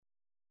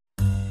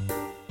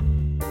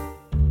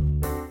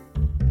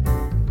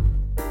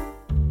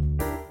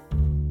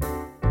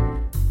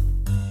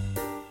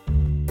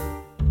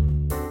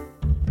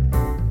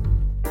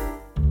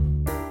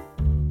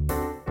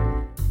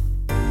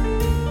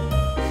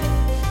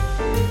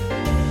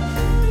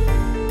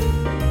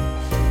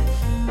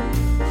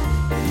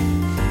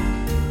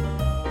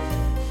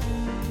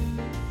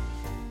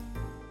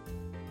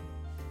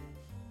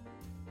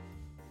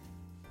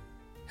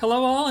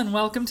Hello all and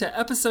welcome to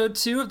episode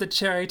 2 of the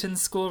Cherryton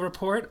School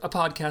Report, a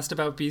podcast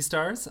about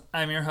Beastars.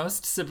 I'm your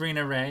host,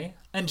 Sabrina Ray,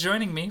 and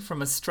joining me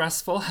from a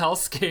stressful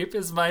hellscape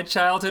is my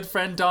childhood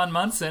friend Don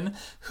Munson,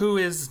 who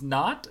is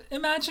not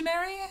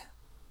imaginary?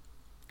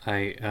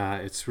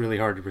 It's really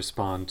hard to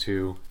respond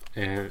to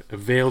a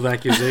veiled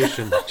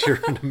accusation that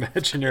you're an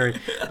imaginary.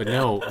 But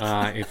no,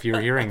 if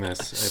you're hearing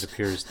this, it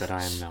appears that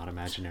I am not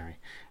imaginary.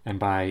 And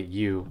by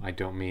you, I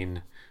don't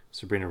mean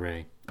Sabrina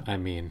Ray. I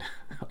mean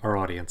our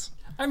audience.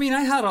 I mean,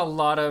 I had a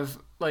lot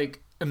of,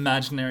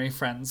 imaginary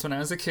friends when I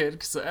was a kid,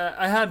 because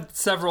I had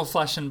several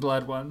flesh and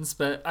blood ones,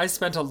 but I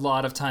spent a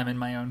lot of time in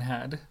my own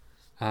head.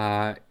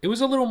 It was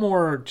a little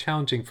more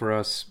challenging for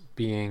us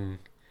being...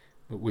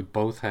 We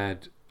both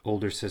had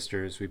older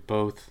sisters. We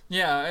both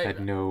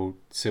had no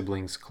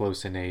siblings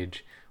close in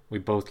age. We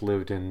both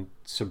lived in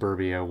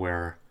suburbia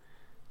where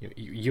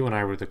you and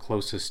I were the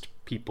closest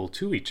people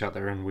to each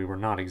other, and we were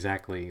not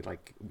exactly,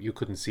 you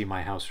couldn't see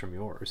my house from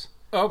yours.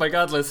 Oh my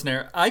god,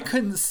 listener, I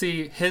couldn't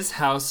see his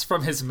house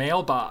from his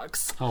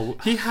mailbox. Oh.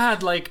 He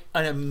had,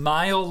 a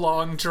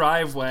mile-long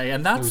driveway,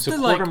 and that's it was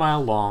a quarter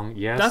mile long,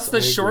 yes. That's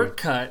the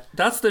shortcut.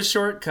 That's the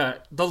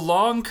shortcut. The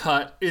long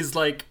cut is,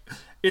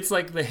 it's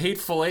like the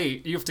Hateful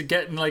Eight. You have to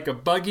get in, a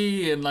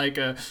buggy, and,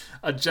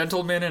 a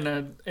gentleman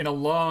in a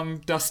long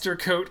duster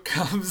coat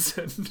comes,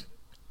 and...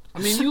 I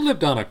mean, you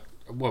lived on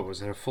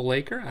a full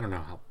acre? I don't know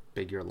how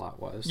big your lot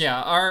was.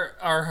 Yeah,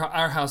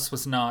 our house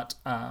was not...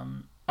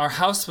 Our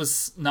house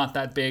was not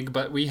that big,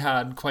 but we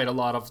had quite a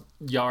lot of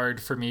yard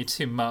for me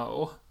to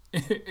mow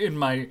in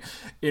my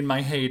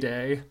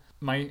heyday,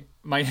 my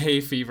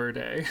hay fever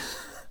day.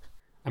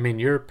 I mean,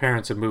 your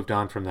parents have moved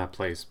on from that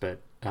place,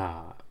 but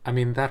I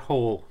mean that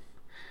whole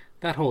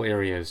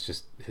area is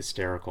just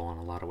hysterical in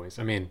a lot of ways.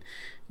 I mean,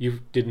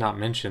 you did not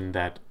mention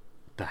that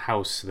the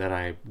house that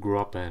I grew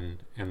up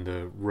in and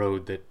the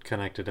road that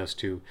connected us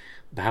to,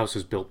 the house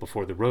was built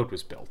before the road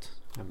was built.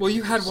 I mean, well,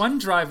 you had one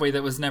driveway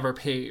that was never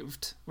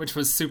paved, which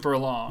was super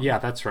long. Yeah,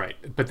 that's right.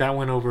 But that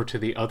went over to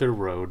the other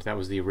road. That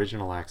was the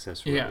original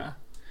access road. Yeah.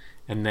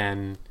 And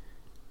then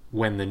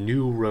when the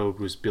new road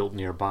was built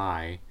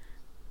nearby,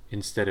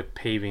 instead of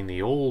paving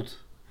the old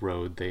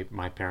road,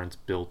 my parents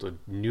built a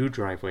new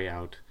driveway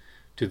out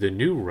to the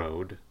new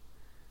road.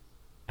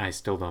 I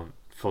still don't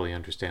fully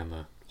understand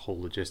the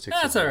whole logistics.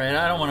 That's all right.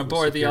 I don't want to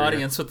bore the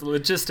audience with the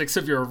logistics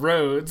of your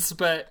roads,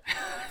 but...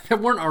 That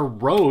weren't our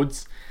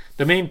roads.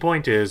 The main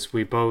point is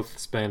we both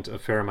spent a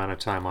fair amount of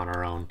time on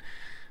our own,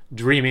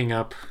 dreaming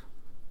up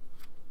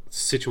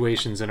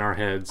situations in our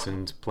heads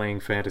and playing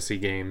fantasy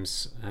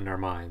games in our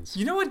minds.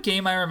 You know what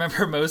game I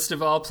remember most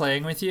of all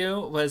playing with you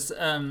was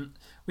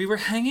we were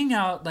hanging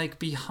out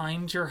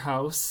behind your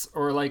house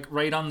or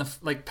right on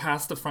the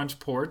past the front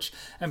porch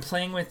and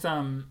playing with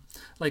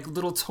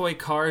little toy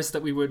cars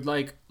that we would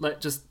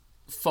let just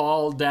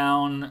fall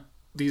down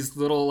these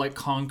little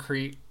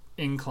concrete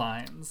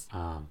inclines.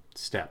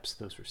 Steps.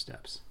 Those were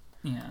steps.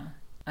 Yeah.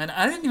 And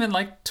I didn't even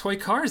like toy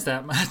cars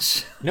that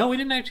much. No, we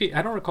didn't actually.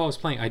 I don't recall us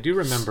playing. I do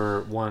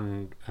remember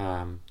one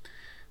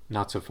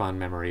not so fun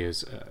memory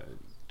is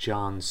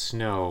Jon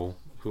Snow,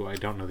 who I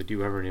don't know that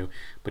you ever knew,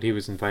 but he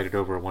was invited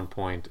over at one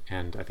point,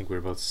 and I think we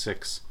were both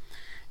 6,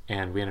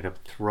 and we ended up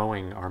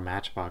throwing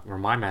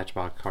my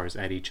Matchbox cars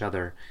at each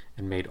other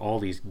and made all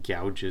these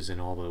gouges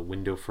in all the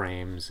window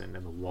frames and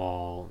in the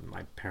wall, and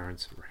my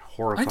parents were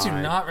horrified. I do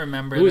not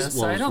remember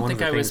this. I don't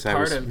think I was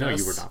part of this. No,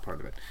 you were not part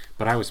of it.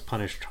 But I was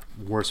punished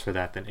worse for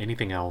that than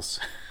anything else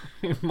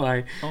in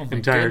my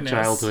entire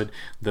childhood.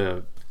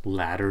 The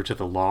ladder to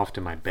the loft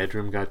in my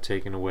bedroom got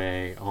taken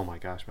away. Oh my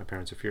gosh, my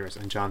parents are furious.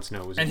 And Jon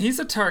Snow was... And he's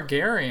a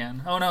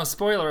Targaryen. Oh no,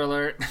 spoiler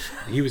alert.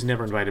 He was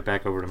never invited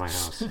back over to my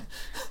house.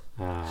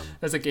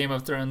 That's a Game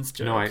of Thrones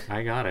joke. No,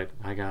 I got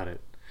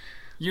it.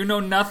 You know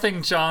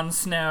nothing, Jon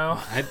Snow.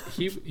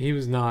 He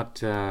was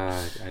not...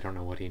 I don't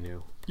know what he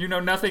knew. You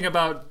know nothing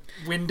about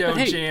window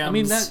jams. I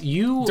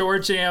mean, door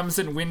jams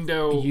and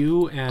window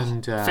you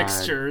and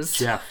fixtures.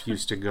 Jeff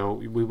used to go.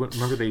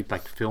 Remember they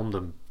filmed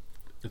a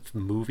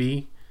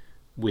movie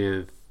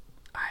with...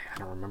 I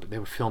don't remember. They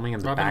were filming in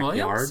the Robin backyard.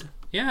 Williams?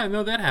 Yeah,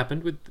 no, that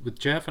happened with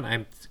Jeff, and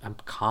I'm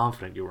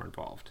confident you were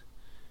involved.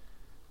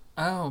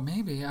 Oh,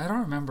 maybe. I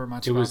don't remember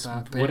much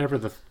about that. Whatever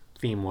the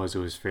theme was, it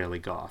was fairly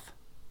goth.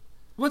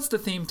 What's the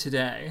theme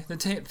today? The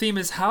theme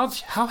is how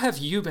have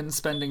you been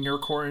spending your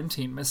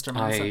quarantine, Mr.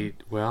 Munson?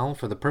 Well,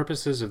 for the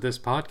purposes of this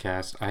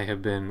podcast, I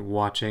have been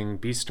watching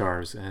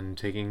Beastars and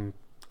taking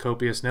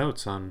copious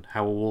notes on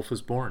how a wolf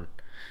is born.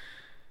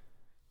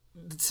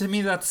 To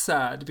me, that's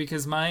sad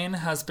because mine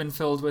has been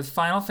filled with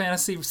Final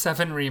Fantasy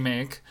VII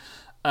Remake,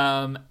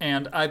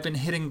 and I've been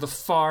hitting the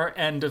far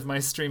end of my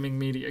streaming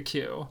media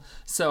queue.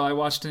 So I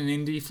watched an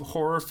indie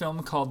horror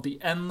film called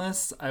The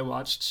Endless. I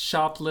watched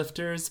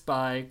Shoplifters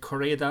by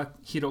Koreeda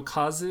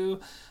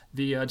Hirokazu,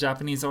 the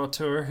Japanese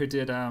author who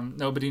did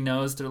Nobody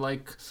Knows. They're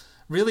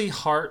really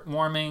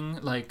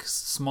heartwarming,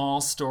 small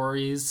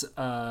stories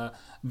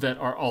that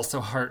are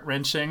also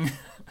heart-wrenching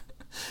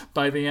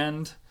by the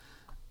end.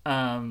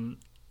 And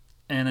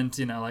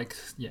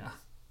yeah.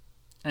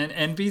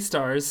 And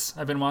Beastars.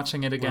 I've been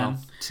watching it again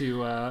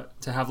to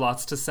have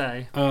lots to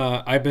say.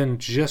 I've been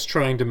just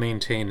trying to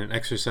maintain an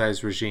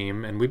exercise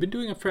regime, and we've been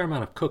doing a fair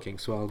amount of cooking,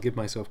 so I'll give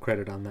myself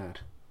credit on that.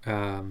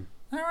 All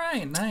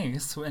right,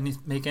 nice.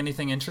 Make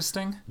anything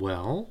interesting?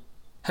 Well,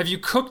 have you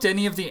cooked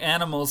any of the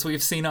animals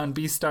we've seen on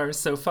Beastars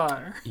so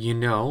far?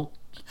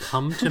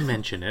 Come to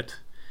mention it,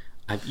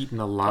 I've eaten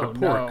a lot of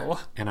pork, no.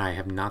 and I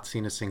have not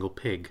seen a single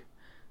pig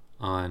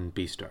on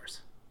Beastars.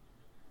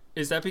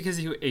 Is that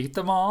because you ate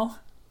them all?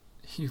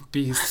 You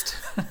beast.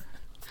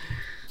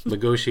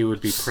 Legoshi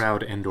would be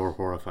proud and or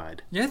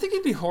horrified. Yeah, I think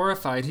he'd be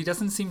horrified. He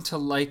doesn't seem to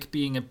like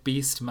being a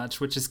beast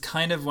much, which is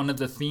kind of one of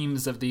the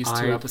themes of these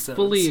two episodes.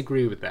 I fully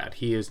agree with that.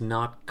 He is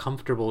not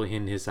comfortable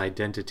in his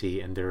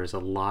identity, and there is a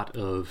lot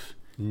of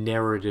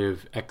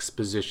narrative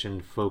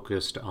exposition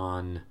focused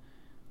on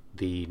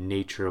the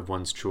nature of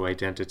one's true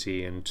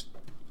identity and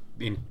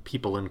in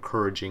people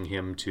encouraging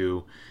him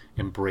to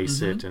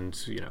embrace it. And,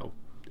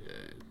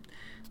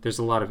 there's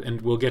a lot of...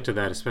 And we'll get to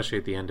that, especially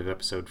at the end of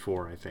episode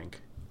 4, I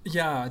think.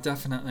 Yeah,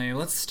 definitely.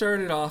 Let's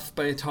start it off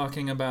by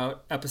talking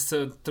about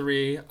episode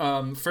 3.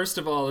 First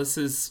of all, this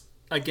is,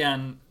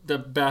 again, the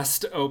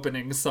best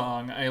opening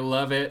song. I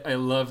love it. I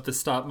love the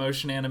stop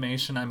motion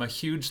animation. I'm a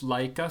huge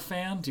Laika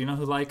fan. Do you know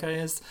who Laika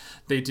is?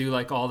 They do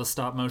like all the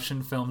stop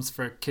motion films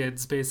for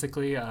kids,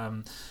 basically.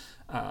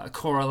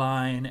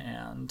 Coraline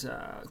and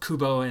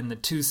Kubo and the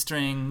Two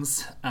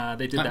Strings.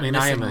 They did that.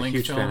 I am a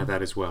huge film. fan of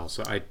that as well.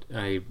 So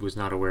I was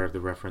not aware of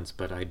the reference,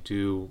 but I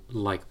do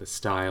like the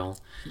style.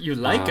 You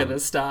like the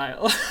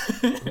style.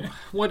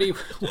 What do you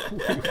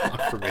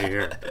want from me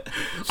here?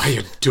 I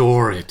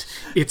adore it.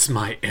 It's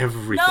my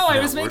everything. No, I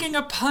was making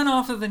a pun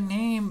off of the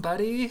name,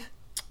 buddy.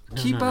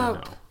 Keep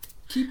up. No.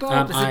 Keep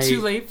up. Is it too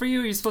late for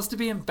you? Are you supposed to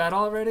be in bed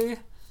already?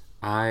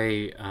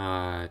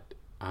 I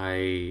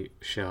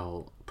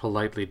shall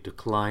politely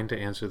decline to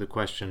answer the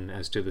question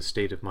as to the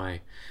state of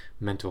my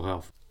mental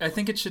health. I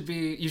think it should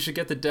be, you should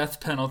get the death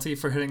penalty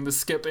for hitting the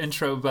skip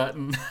intro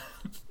button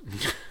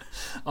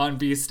on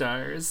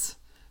Beastars.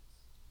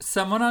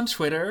 Someone on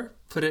Twitter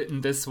put it in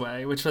this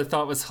way, which I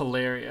thought was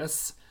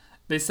hilarious.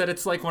 They said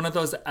it's like one of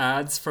those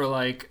ads for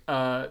like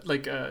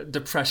a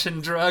depression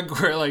drug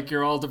where like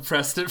you're all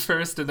depressed at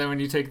first and then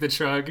when you take the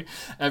drug,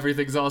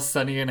 everything's all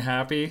sunny and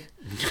happy.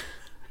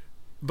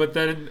 But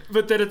then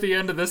at the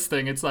end of this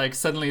thing, it's like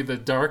suddenly the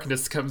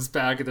darkness comes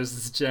back and there's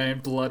this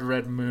giant blood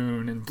red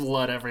moon and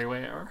blood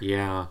everywhere.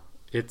 Yeah,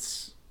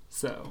 it's...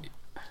 So,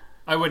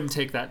 I wouldn't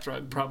take that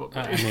drug, probably.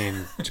 I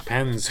mean, it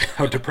depends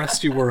how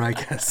depressed you were, I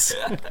guess.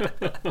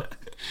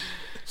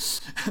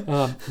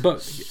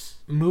 But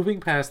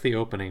moving past the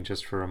opening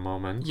just for a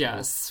moment.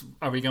 Yes.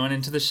 Are we going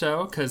into the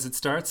show? Because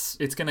it's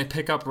going to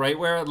pick up right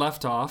where it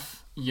left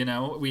off.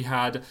 We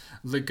had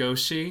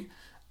Legoshi...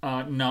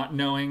 not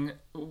knowing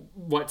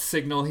what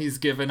signal he's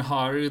given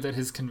Haru that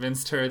has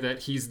convinced her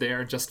that he's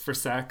there just for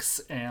sex,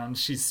 and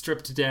she's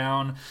stripped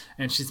down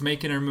and she's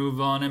making her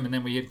move on him, and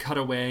then we had cut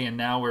away and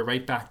now we're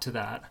right back to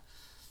that.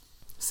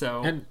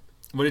 So,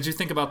 what did you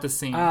think about this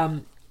scene?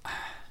 Did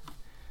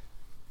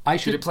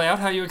it play out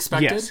how you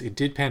expected? Yes, it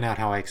did pan out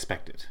how I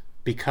expected,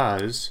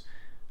 because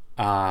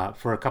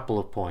for a couple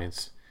of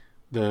points,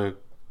 the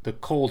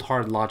cold,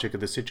 hard logic of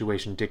the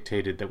situation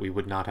dictated that we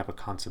would not have a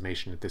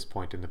consummation at this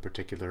point in the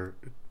particular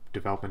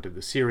development of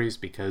the series,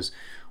 because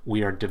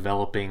we are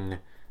developing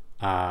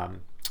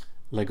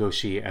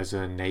Legoshi as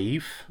a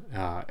naïf.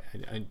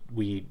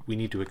 We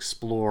need to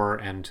explore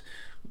and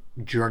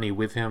journey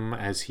with him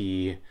as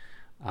he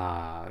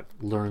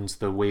learns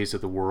the ways of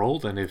the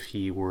world, and if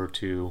he were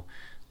to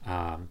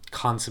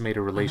consummate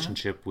a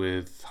relationship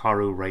with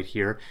Haru right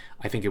here,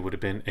 I think it would have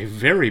been a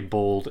very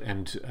bold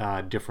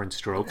and different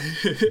stroke,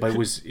 but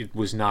it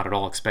was not at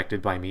all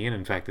expected by me, and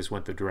in fact this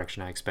went the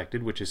direction I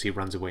expected, which is he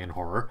runs away in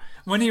horror.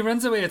 When he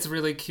runs away, it's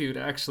really cute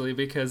actually,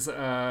 because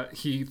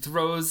he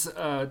throws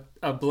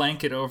a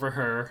blanket over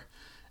her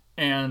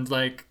and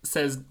like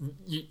says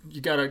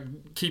you gotta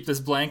keep this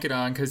blanket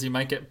on because you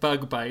might get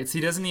bug bites.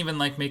 He doesn't even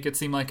like make it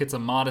seem like it's a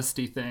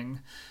modesty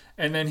thing.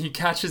 And then he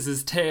catches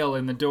his tail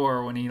in the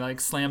door when he like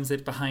slams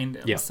it behind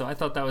him. Yeah. So I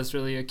thought that was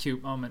really a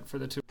cute moment for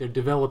the two. They're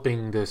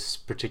developing this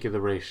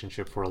particular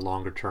relationship for a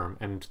longer term,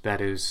 and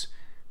that is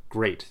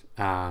great.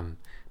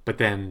 But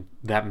then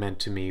that meant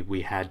to me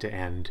we had to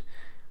end,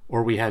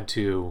 or we had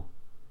to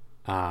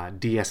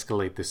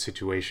de-escalate this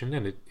situation,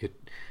 and it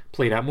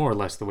played out more or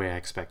less the way I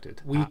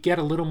expected. We get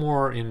a little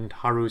more in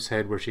Haru's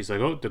head where she's like,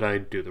 oh, did I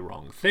do the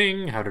wrong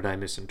thing? How did I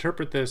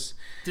misinterpret this?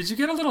 Did you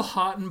get a little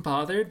hot and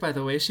bothered by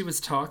the way she was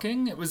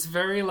talking? It was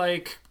very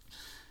like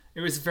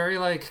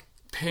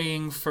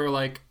paying for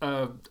like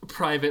a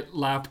private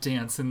lap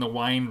dance in the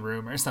wine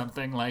room or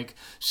something. Like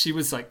she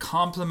was like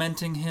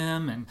complimenting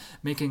him and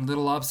making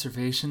little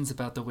observations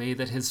about the way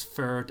that his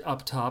fur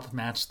up top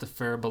matched the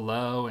fur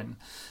below, and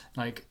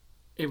like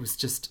it was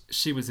just,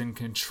 she was in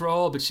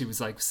control, but she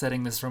was like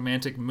setting this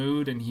romantic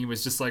mood, and he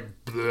was just like,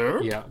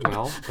 blurp. Yeah,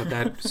 well, but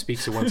that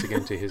speaks once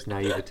again to his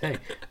naivete.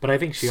 But I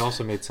think she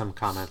also made some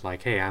comment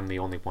like, hey, I'm the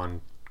only one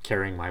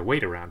carrying my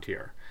weight around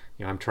here.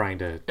 I'm trying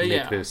to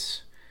make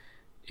this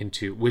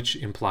into which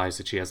implies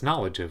that she has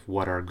knowledge of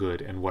what are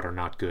good and what are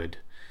not good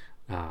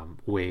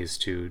ways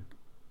to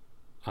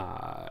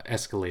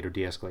escalate or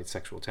de-escalate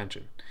sexual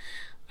tension.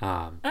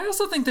 I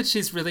also think that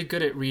she's really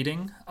good at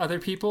reading other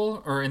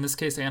people, or in this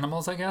case,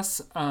 animals, I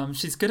guess.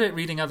 She's good at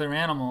reading other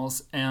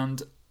animals,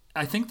 and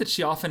I think that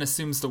she often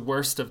assumes the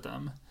worst of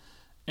them.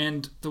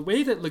 And the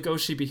way that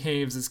Legoshi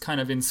behaves is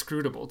kind of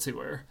inscrutable to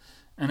her.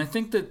 And I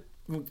think that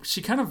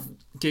she kind of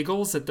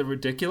giggles at the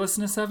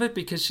ridiculousness of it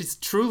because she's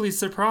truly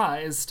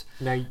surprised.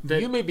 Now,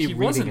 that you may be he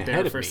reading wasn't ahead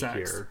there of for me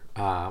sex. here,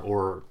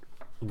 or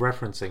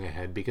referencing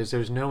ahead, because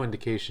there's no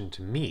indication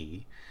to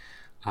me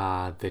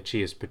that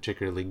she is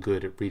particularly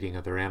good at reading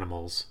other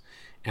animals.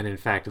 And in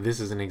fact, this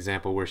is an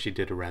example where she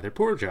did a rather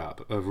poor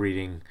job of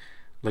reading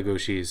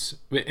Legoshi's.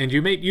 And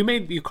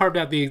you carved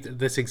out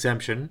this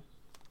exemption.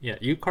 Yeah,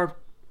 you carved.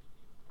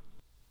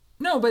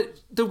 No, but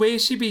the way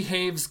she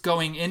behaves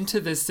going into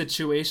this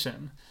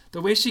situation,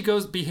 the way she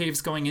behaves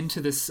going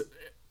into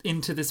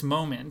this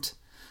moment,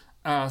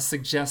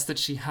 suggests that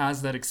she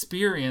has that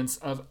experience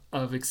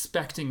of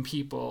expecting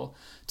people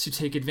to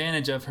take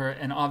advantage of her,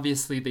 and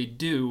obviously they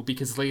do,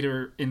 because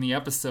later in the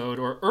episode,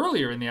 or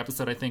earlier in the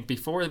episode, I think,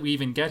 before we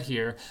even get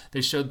here,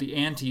 they showed the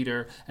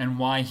anteater and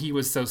why he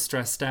was so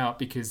stressed out,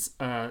 because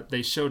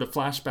they showed a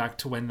flashback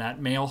to when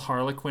that male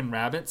Harlequin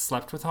rabbit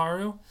slept with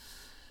Haru,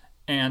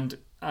 and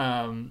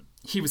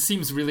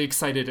seems really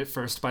excited at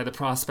first by the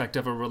prospect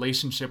of a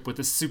relationship with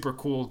this super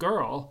cool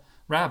girl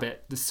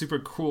rabbit, this super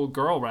cool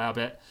girl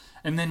rabbit.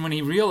 And then when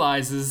he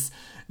realizes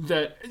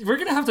that we're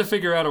gonna have to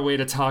figure out a way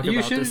to talk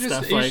about this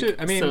stuff,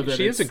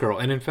 she is a girl,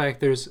 and in fact,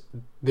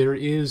 there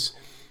is,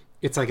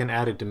 it's like an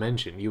added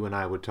dimension. You and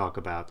I would talk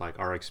about like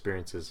our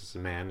experiences as a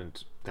man,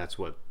 and that's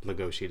what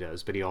Legoshi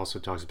does. But he also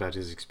talks about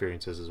his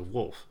experiences as a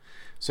wolf.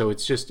 So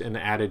it's just an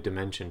added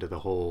dimension to the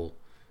whole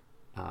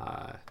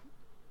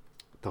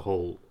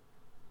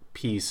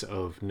piece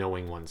of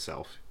knowing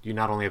oneself. You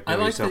not only have to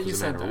know yourself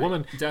as a man or a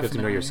woman, you have to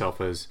know yourself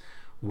as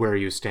where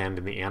you stand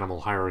in the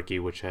animal hierarchy,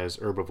 which has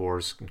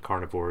herbivores and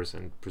carnivores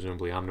and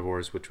presumably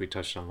omnivores, which we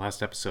touched on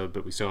last episode,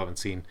 but we still haven't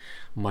seen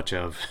much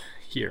of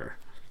here.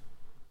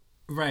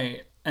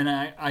 Right. And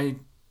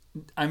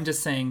I'm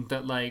just saying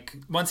that, like,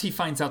 once he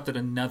finds out that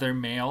another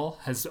male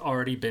has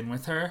already been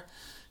with her,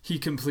 he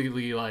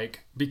completely,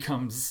 like,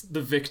 becomes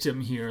the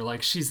victim here.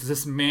 Like, she's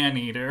this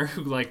man-eater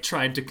who, like,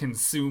 tried to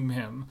consume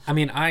him. I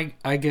mean,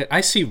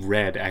 I see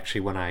red,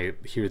 actually, when I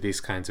hear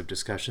these kinds of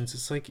discussions.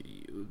 It's like,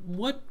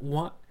 what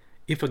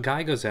if a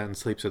guy goes out and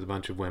sleeps with a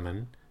bunch of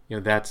women,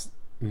 that's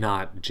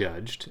not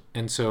judged.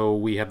 And so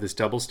we have this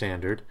double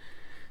standard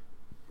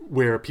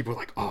where people are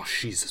like, oh,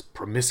 she's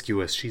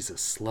promiscuous, she's a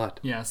slut.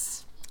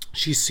 Yes.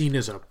 She's seen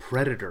as a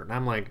predator. And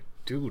I'm like,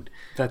 dude,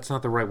 that's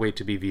not the right way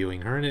to be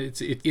viewing her. And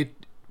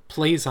it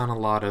plays on a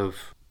lot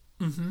of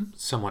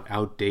somewhat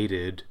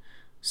outdated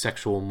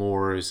sexual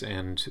mores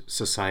and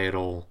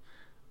societal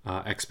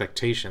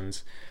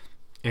expectations.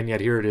 And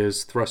yet here it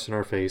is, thrust in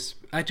our face.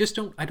 I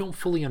don't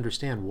fully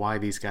understand why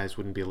these guys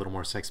wouldn't be a little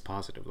more sex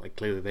positive. Like,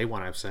 clearly they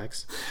want to have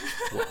sex.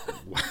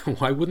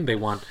 Why wouldn't they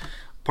want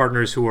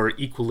partners who are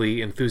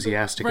equally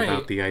enthusiastic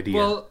about the idea?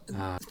 Well,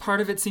 part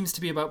of it seems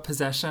to be about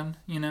possession,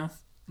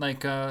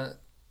 Like,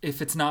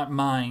 if it's not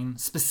mine,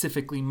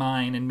 specifically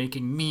mine, and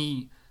making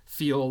me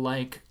feel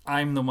like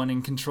I'm the one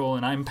in control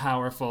and I'm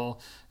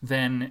powerful,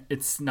 then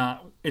it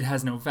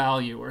has no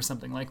value or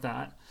something like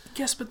that.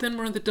 Yes, but then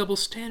we're in the double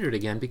standard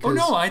again, because... Oh,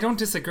 no, I don't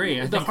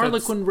disagree. I think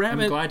Harlequin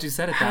rabbit, I'm glad you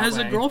said it that has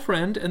way. a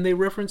girlfriend, and they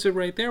reference it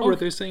right there, where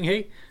they're saying,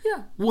 hey,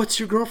 what's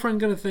your girlfriend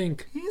going to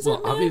think?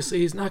 Obviously,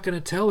 he's not going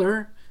to tell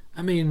her.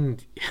 I mean...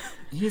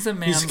 He's a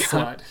man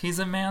slut. He's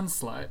a man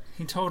slut.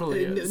 He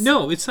totally is.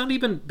 No, it's not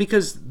even...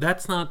 Because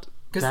that's not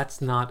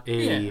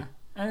a... Yeah.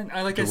 And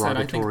like I said,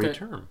 I think that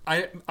term.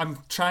 I'm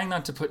trying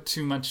not to put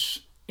too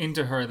much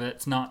into her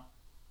that's not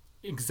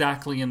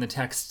exactly in the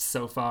text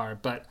so far,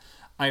 but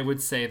I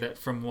would say that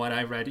from what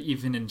I read,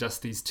 even in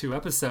just these 2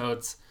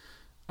 episodes,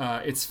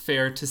 it's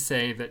fair to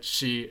say that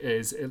she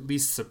is at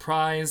least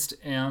surprised,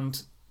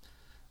 and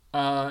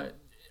I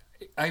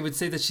would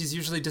say that she's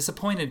usually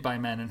disappointed by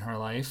men in her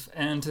life,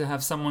 and to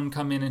have someone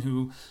come in and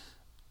who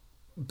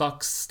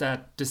bucks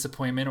that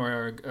disappointment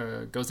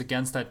or goes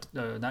against that,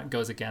 not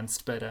goes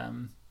against, but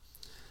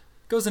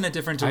goes in a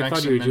different direction. I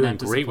thought you were doing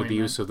great with the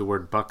use of the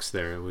word bucks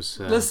there. It was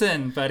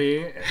Listen,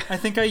 buddy, I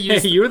think I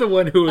used... Hey, you're the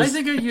one who was... I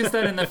think I used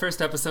that in the first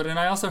episode, and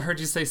I also heard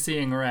you say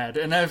seeing red.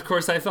 And of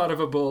course I thought of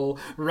a bull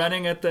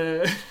running at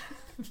the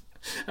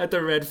at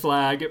the red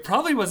flag. It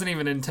probably wasn't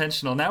even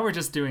intentional. Now we're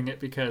just doing it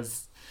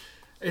because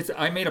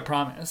I made a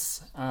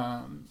promise.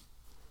 I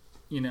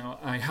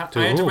had to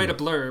write a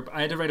blurb.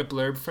 I had to write a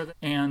blurb for that.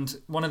 And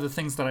one of the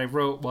things that I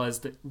wrote was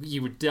that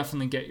you would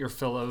definitely get your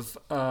fill of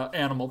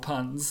animal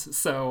puns.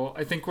 So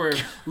I think we're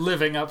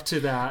living up to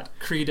that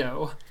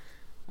credo.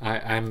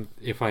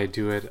 If I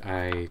do it,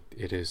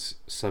 it is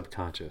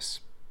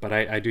subconscious. But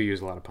I do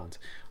use a lot of puns.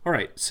 All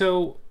right,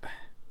 so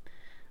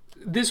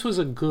this was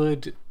a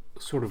good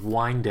sort of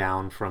wind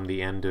down from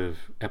the end of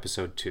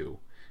episode 2.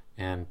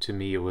 And to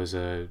me, it was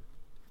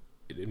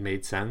it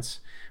made sense.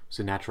 It was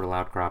a natural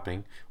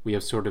outcropping. We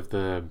have sort of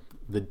the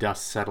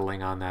dust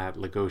settling on that.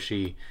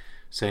 Legoshi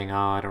saying,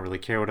 "Oh, I don't really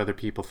care what other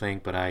people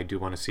think, but I do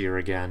want to see her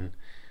again."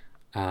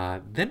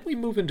 Then we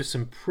move into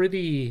some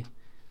pretty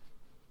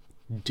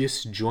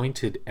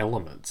disjointed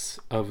elements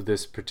of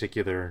this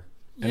particular.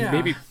 And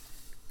maybe,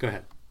 go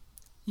ahead.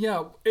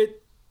 Yeah,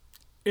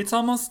 it's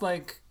almost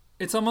like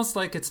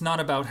it's not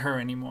about her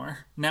anymore.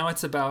 Now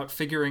it's about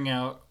figuring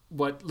out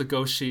what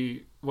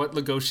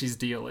Legoshi's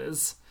deal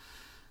is.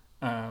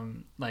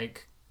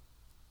 Like,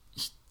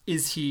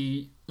 is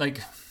he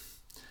like?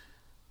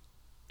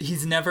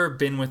 He's never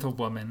been with a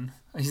woman.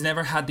 He's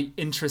never had the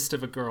interest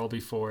of a girl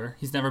before.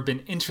 He's never been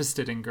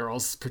interested in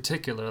girls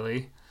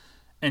particularly,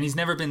 and he's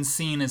never been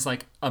seen as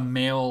like a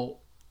male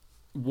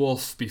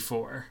wolf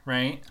before,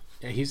 right?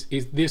 Yeah,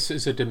 this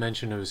is a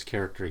dimension of his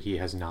character he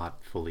has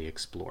not fully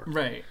explored.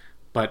 Right.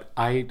 But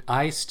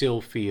I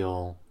still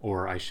feel,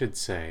 or I should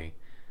say,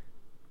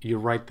 you're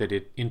right that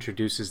it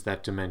introduces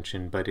that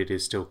dimension, but it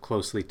is still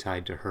closely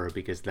tied to her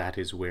because that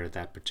is where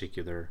that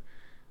particular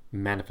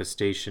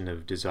manifestation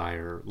of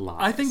desire lies.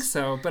 I think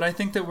so, but I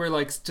think that we're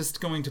like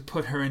just going to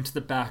put her into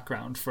the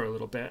background for a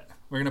little bit.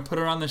 We're going to put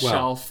her on the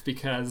shelf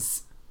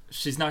because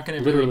she's not going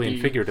to literally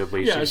and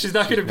figuratively. Yeah, she's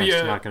not going to be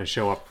not going to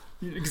show up.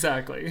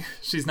 Exactly.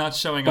 She's not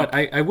showing up.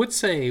 But I would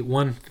say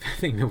one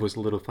thing that was a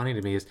little funny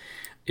to me is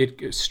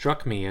it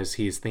struck me as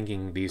he's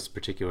thinking these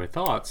particular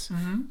thoughts.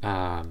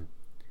 Mm-hmm.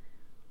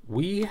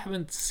 We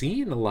haven't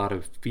seen a lot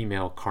of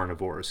female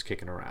carnivores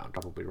kicking around,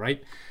 probably,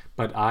 right?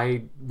 But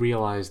I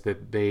realized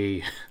that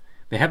they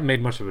haven't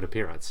made much of an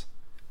appearance.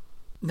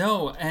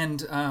 No,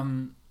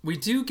 and we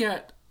do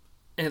get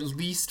at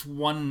least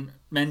one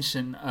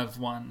mention of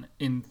one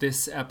in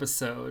this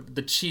episode,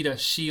 the cheetah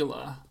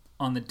Sheila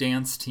on the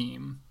dance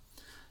team.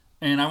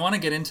 And I want to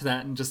get into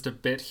that in just a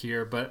bit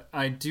here, but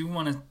I do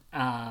want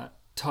to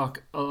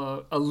talk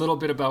a little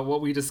bit about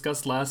what we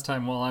discussed last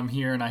time while I'm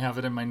here, and I have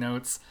it in my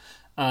notes.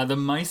 The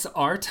mice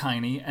are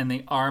tiny, and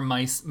they are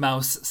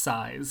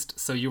mouse-sized,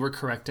 so you were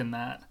correct in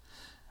that.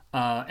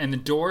 And the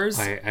doors...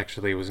 I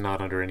actually was not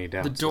under any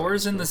doubt. The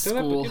doors in the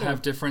school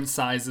have different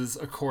sizes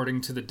according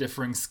to the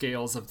differing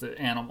scales of the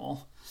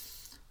animal.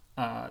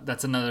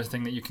 That's another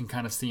thing that you can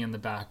kind of see in the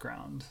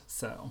background.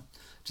 So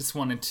just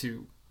wanted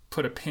to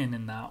put a pin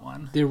in that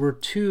one. There were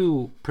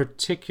two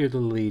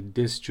particularly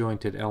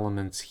disjointed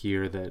elements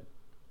here that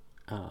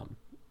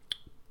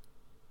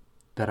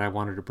I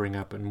wanted to bring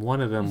up, and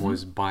one of them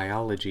was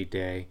Biology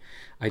Day.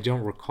 I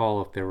don't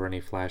recall if there were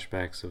any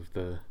flashbacks of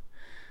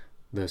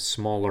the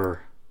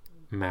smaller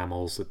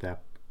mammals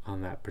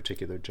on that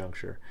particular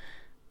juncture,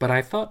 but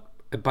I thought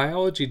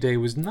Biology Day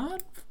was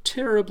not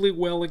terribly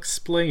well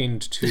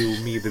explained to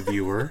me, the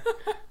viewer,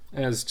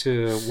 as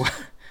to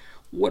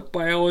what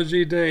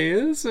Biology Day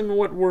is and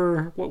what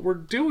we're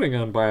doing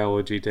on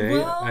Biology Day.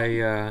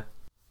 Well,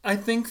 I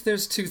think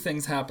there's two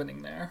things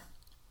happening there.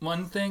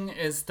 One thing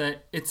is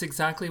that it's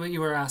exactly what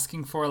you were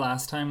asking for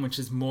last time, which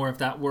is more of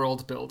that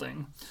world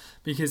building,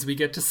 because we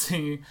get to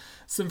see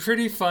some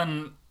pretty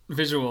fun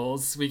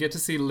visuals. We get to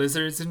see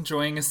lizards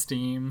enjoying a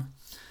steam.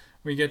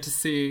 We get to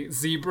see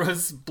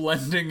zebras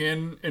blending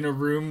in a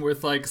room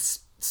with like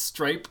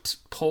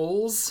striped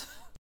poles.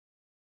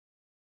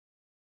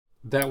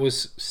 That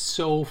was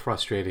so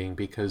frustrating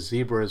because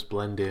zebras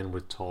blend in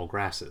with tall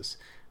grasses.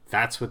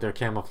 That's what their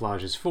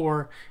camouflage is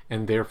for,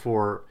 and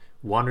therefore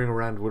wandering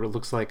around what it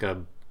looks like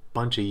a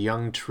bunch of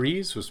young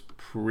trees was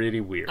pretty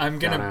weird. I'm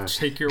gonna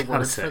take your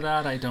word for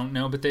that. I don't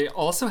know, but they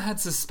also had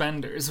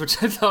suspenders,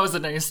 which I thought was a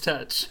nice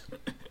touch.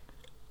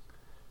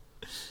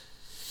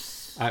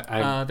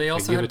 They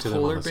also had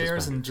polar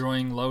bears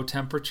enjoying low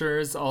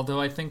temperatures, although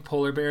I think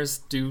polar bears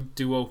do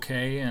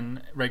okay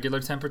in regular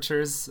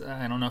temperatures.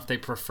 I don't know if they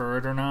prefer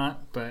it or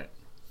not, but...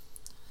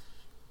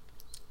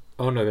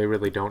 Oh, no, they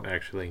really don't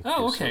actually.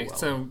 Oh, okay.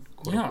 So,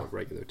 yeah.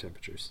 Regular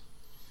temperatures.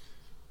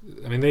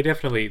 I mean, they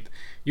definitely...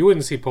 You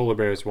wouldn't see polar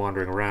bears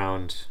wandering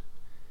around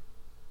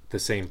the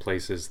same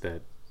places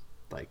that,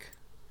 like...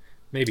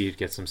 Maybe you'd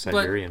get some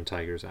Siberian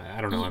tigers.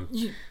 I don't know. I'm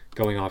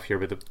going off here,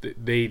 but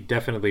they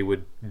definitely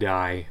would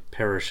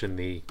perish in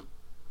the...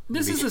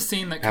 This is a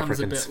scene that comes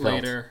a bit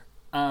later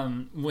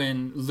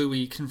when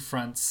Louis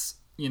confronts,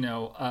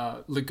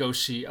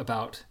 Legoshi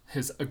about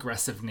his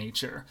aggressive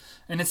nature.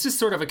 And it's just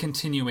sort of a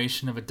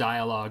continuation of a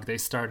dialogue they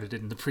started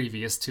in the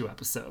previous two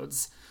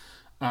episodes.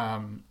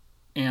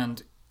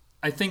 And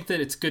I think that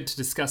it's good to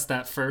discuss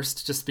that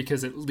first, just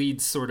because it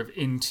leads sort of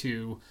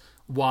into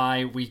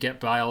why we get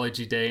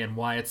Biology Day and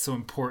why it's so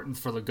important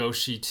for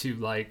Legoshi to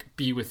like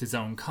be with his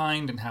own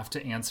kind and have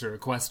to answer a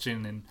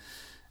question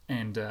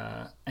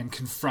and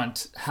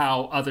confront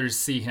how others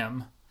see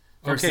him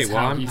versus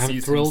how he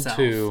sees thrilled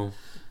himself.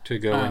 to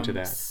go into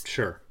that.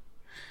 Sure.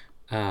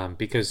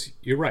 Because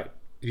you're right.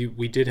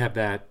 We did have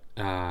that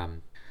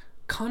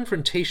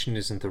confrontation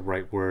isn't the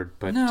right word,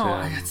 but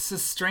no, it's a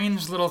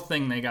strange little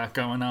thing they got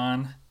going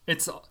on.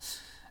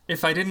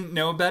 If I didn't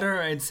know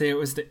better, I'd say it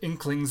was the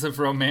inklings of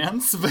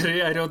romance, but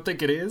I don't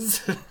think it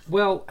is.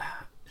 Well,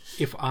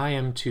 if I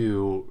am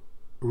to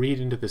read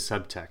into the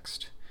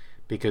subtext,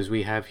 because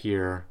we have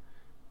here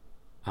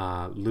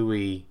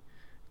Louis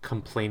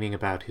complaining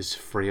about his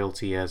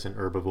frailty as an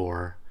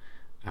herbivore,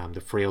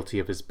 the frailty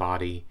of his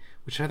body,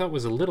 which I thought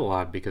was a little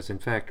odd because, in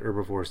fact,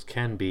 herbivores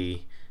can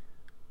be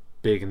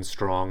big and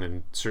strong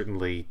and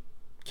certainly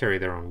carry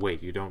their own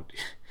weight. You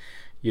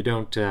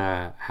don't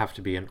have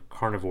to be a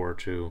carnivore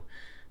to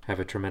have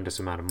a tremendous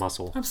amount of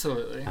muscle.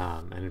 Absolutely.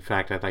 And in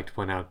fact, I'd like to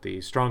point out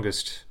the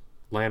strongest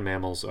land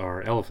mammals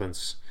are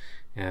elephants.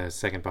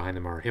 Second behind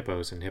them are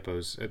hippos, and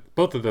hippos,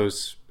 both of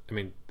those, I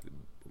mean,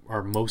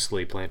 are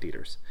mostly plant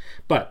eaters.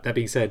 But that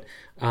being said,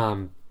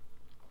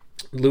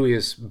 Louis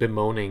is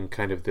bemoaning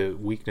kind of the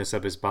weakness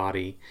of his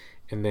body,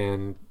 and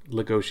then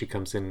Legoshi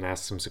comes in and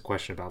asks him a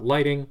question about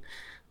lighting,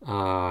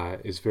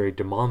 is very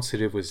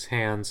demonstrative with his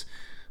hands.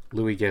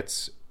 Louis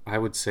gets, I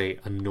would say,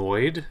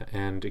 annoyed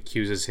and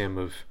accuses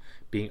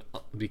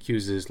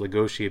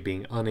Legoshi of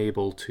being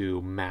unable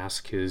to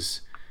mask his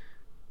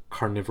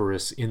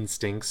carnivorous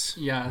instincts,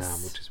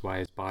 yes, which is why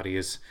his body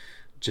is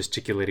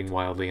gesticulating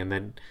wildly, and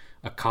then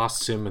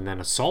accosts him and then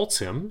assaults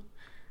him,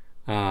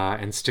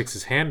 and sticks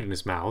his hand in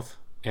his mouth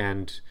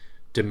and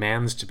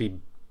demands to be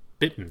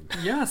bitten.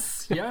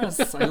 Yes,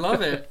 I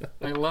love it.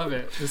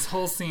 This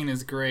whole scene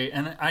is great,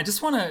 and I just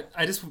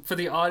for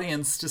the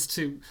audience just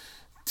to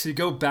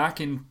go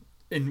back and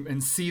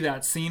see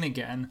that scene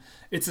again.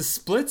 It's a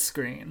split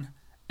screen,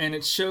 and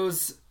it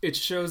shows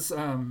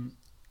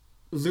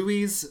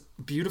Louis'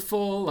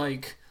 beautiful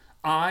like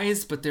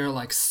eyes, but they're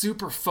like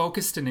super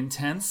focused and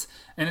intense,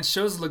 and it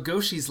shows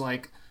Legoshi's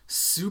like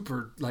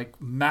super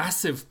like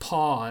massive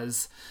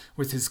paws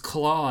with his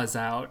claws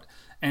out,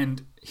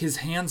 and his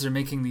hands are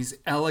making these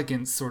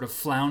elegant sort of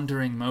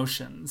floundering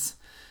motions,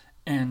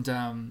 and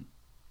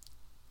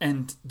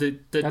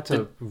that's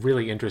a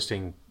really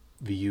interesting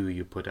view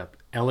you put up.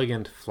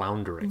 Elegant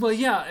floundering. Well,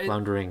 yeah,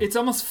 floundering. It's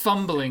almost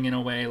fumbling in a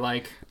way,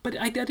 like. But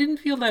I didn't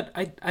feel that.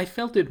 I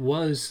felt it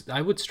was.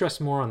 I would stress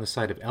more on the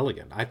side of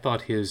elegant. I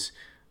thought his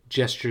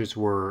gestures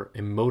were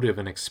emotive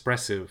and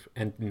expressive,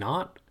 and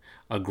not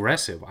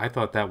aggressive. I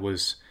thought that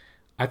was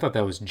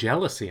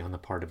jealousy on the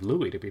part of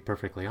Louis, to be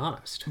perfectly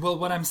honest. Well,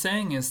 what I'm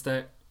saying is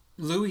that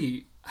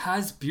Louis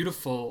has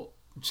beautiful,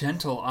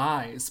 gentle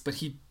eyes, but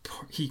he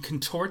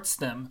contorts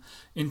them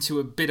into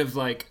a bit of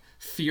like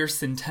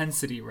fierce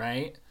intensity,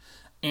 right?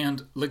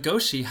 And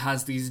Legoshi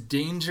has these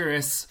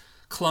dangerous,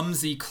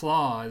 clumsy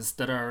claws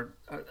that are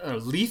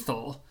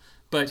lethal,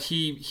 but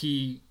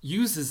he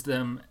uses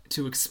them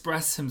to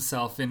express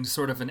himself in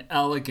sort of an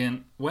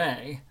elegant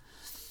way.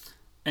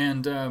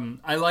 And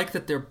I like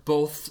that they're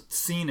both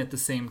seen at the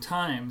same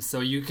time, so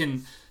you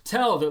can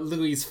tell that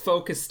Louis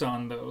focused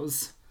on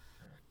those.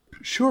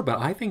 Sure, but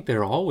I think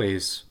they're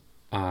always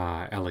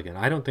elegant.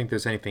 I don't think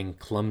there's anything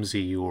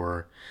clumsy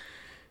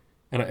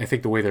and I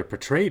think the way they're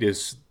portrayed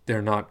is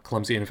they're not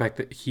clumsy. In fact,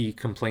 that he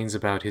complains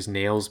about his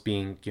nails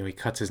being, he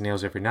cuts his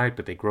nails every night,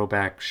 but they grow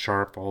back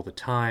sharp all the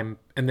time.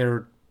 And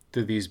they're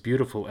these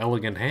beautiful,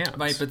 elegant hands.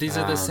 Right, but these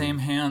are the same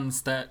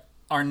hands that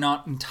are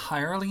not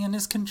entirely in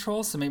his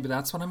control, so maybe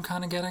that's what I'm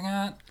kind of getting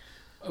at.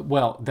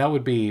 Well, that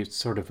would be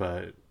sort of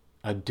a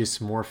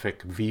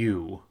dysmorphic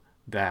view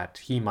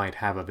that he might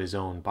have of his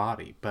own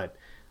body. But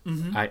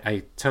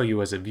I tell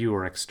you as a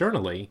viewer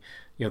externally,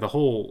 the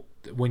whole...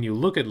 When you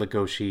look at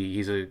Legoshi,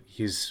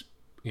 he's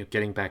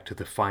getting back to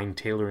the fine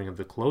tailoring of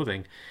the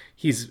clothing,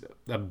 he's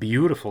a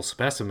beautiful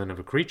specimen of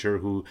a creature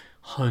who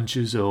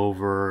hunches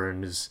over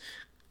and is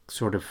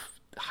sort of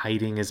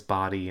hiding his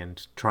body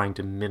and trying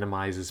to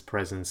minimize his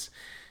presence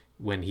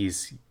when he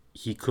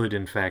could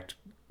in fact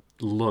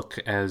look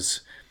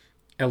as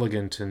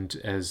elegant and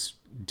as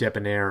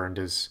debonair and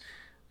as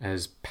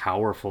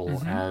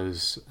powerful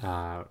as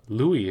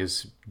Louis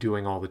is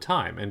doing all the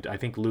time. And I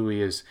think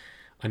Louis is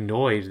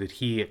annoyed that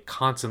he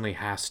constantly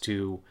has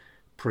to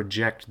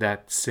project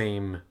that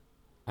same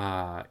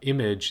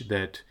image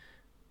that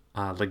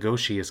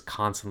Legoshi is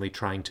constantly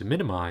trying to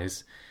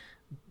minimize.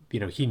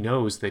 He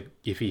knows that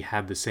if he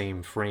had the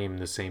same frame,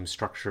 the same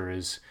structure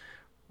as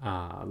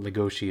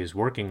Legoshi is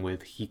working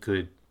with, he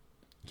could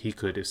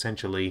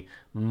essentially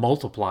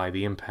multiply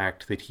the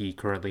impact that he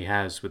currently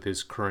has with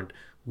his current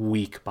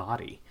weak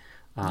body.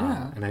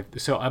 And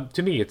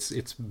to me,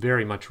 it's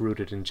very much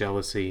rooted in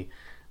jealousy.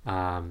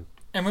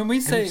 And when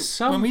we say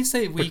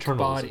weak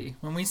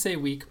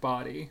paternalism.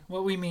 body,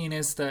 what we mean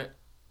is that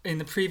in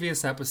the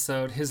previous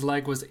episode, his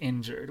leg was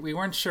injured. We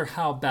weren't sure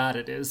how bad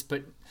it is,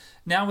 but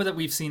now that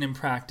we've seen him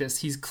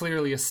practice, he's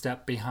clearly a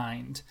step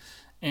behind.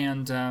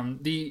 And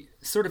the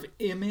sort of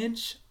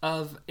image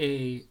of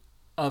a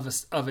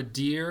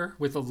deer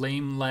with a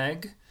lame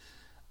leg,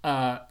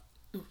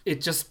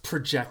 it just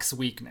projects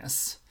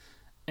weakness.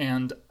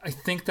 And I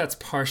think that's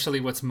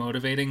partially what's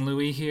motivating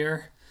Louis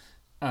here.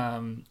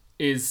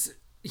 Is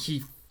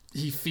he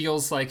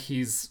feels like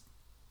he's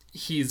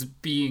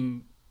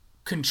being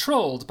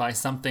controlled by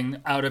something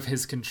out of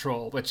his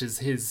control, which is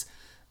his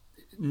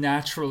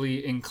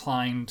naturally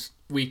inclined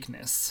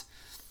weakness.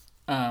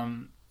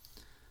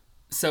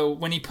 So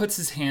when he puts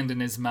his hand in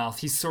his mouth,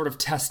 he's sort of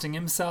testing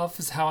himself,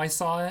 is how I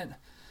saw it.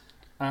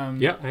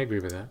 Yeah, I agree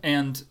with that.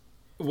 And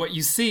what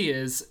you see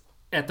is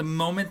at the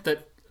moment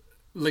that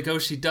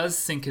Legoshi does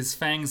sink his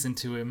fangs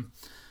into him,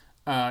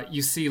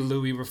 you see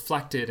Louis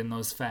reflected in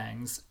those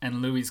fangs,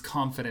 and Louis's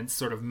confidence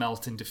sort of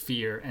melt into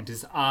fear, and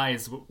his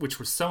eyes, which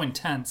were so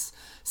intense,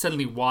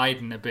 suddenly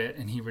widen a bit,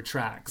 and he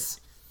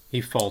retracts.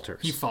 He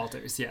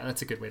falters. Yeah,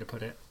 that's a good way to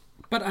put it.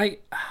 But I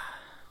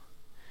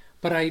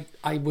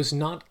was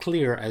not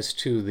clear as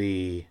to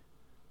the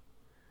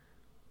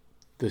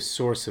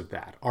source of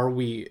that. Are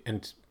we,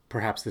 and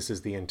perhaps this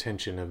is the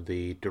intention of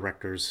the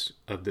directors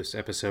of this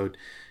episode,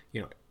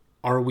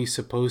 are we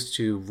supposed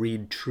to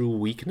read true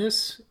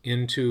weakness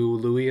into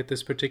Louis at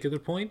this particular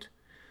point?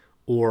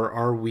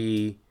 Or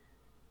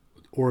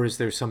is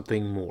there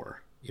something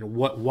more?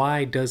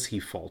 Why does he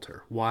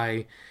falter?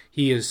 Why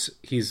he's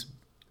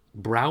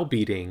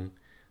browbeating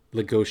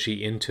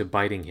Legoshi into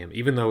biting him,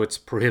 even though it's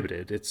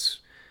prohibited.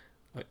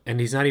 And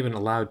he's not even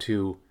allowed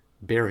to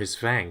bare his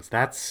fangs.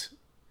 That's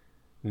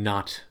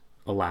not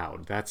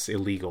allowed. That's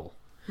illegal.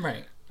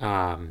 Right.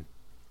 But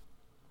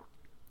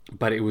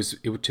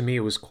to me,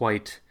 it was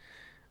quite.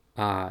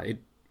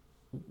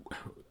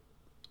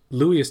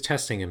 Louis is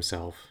testing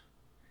himself.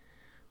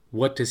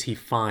 What does he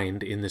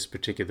find in this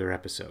particular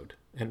episode?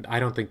 And I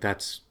don't think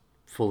that's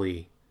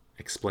fully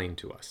explained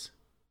to us.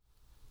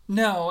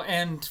 No,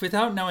 and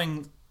without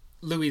knowing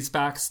Louis'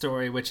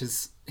 backstory, which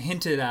is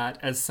hinted at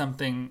as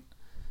something...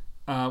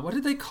 what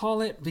did they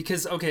call it?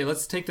 Because, okay,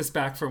 let's take this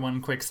back for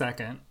one quick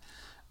second.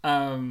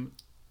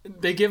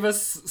 They give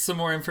us some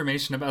more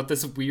information about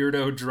this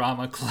weirdo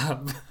drama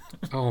club.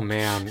 Oh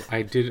man,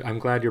 I'm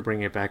glad you're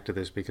bringing it back to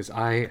this, because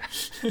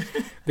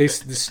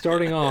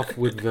starting off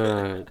with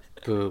there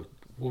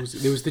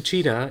was the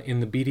cheetah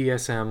in the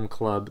BDSM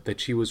club that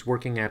she was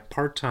working at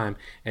part-time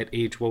at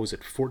age,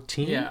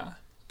 14? Yeah.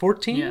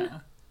 14? Yeah.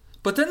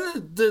 But then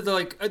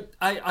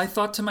I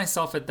thought to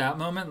myself at that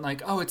moment,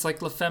 like, oh, it's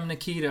like La Femme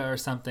Nikita or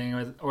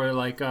something, or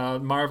like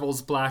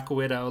Marvel's Black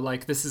Widow.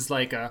 Like, this is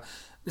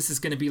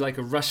going to be like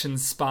a Russian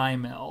spy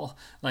mill.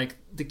 Like,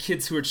 the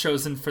kids who are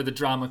chosen for the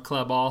drama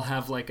club all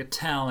have like a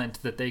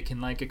talent that they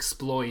can like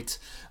exploit,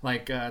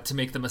 like to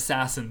make them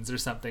assassins or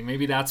something.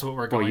 Maybe that's what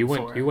we're going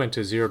for. You went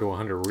to 0 to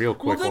 100 real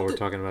quick while we're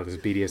talking about this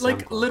BDSM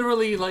like club.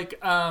 Literally, like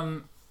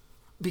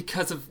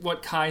because of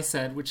what Kai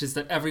said, which is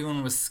that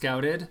everyone was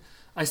scouted.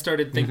 I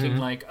started thinking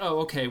like,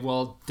 oh, okay,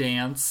 well,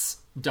 dance,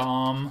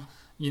 dom,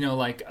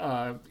 like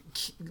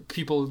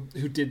people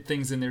who did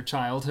things in their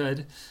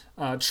childhood,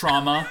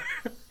 trauma.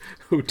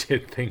 Who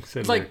did things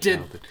in their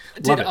childhood.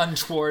 Did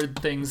untoward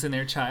things in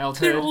their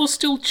childhood. They're all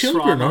still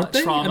children, aren't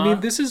they? Trauma. I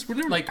mean,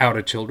 we're like out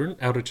of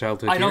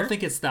childhood I don't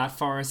think it's that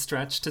far a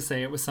stretch to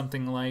say it was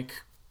something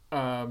like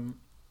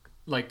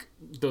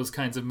those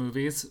kinds of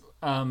movies.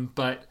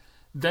 But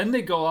then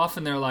they go off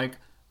and they're like,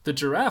 the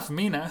giraffe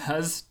Mina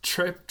has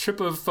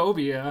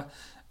trypophobia,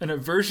 an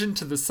aversion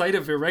to the sight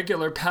of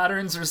irregular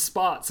patterns or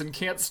spots, and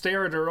can't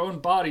stare at her own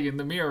body in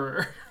the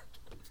mirror.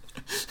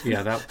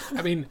 Yeah,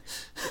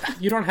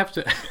 you don't have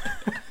to.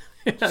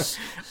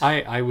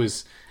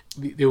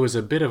 There was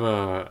a bit of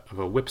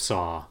a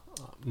whipsaw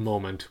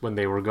moment when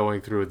they were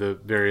going through the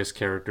various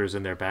characters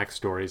and their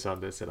backstories on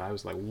this, and I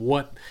was like,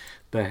 what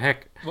the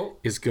heck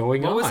is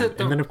going on? What was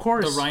it? And then, of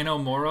course, the Rhino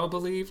Moro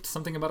believed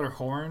something about her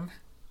horn.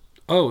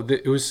 Oh,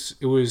 it was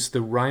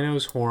the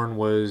rhino's horn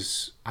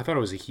was. I thought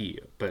it was a he,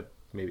 but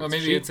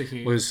maybe it's a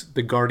he. Was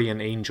the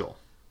guardian angel.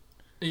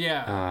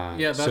 Yeah,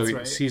 that's so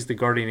right. So he's the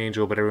guardian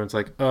angel, but everyone's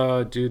like,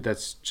 dude,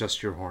 that's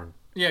just your horn.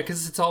 Yeah,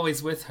 because it's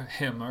always with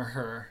him or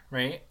her,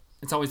 right?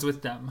 It's always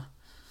with them.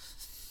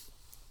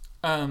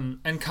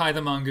 And Kai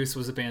the mongoose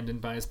was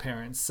abandoned by his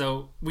parents.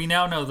 So we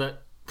now know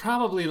that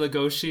probably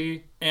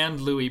Legoshi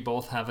and Louis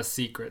both have a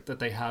secret that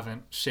they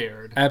haven't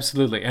shared.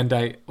 Absolutely. And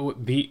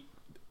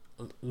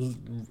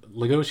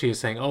Legoshi is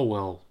saying, oh,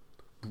 well,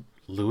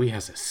 Louis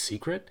has a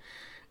secret?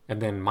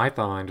 And then my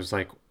mind was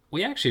like,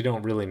 we actually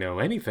don't really know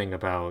anything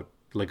about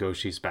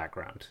Legoshi's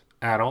background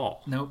at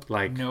all. Nope.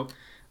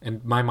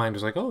 And my mind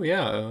was like, oh,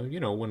 yeah,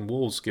 when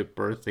wolves give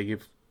birth, they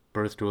give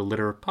birth to a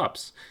litter of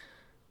pups.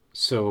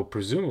 So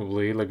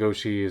presumably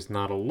Legoshi is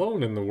not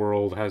alone in the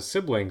world, has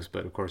siblings,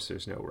 but of course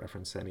there's no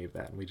reference to any of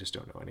that, and we just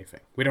don't know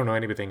anything. We don't know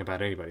anything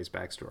about anybody's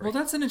backstory. Well,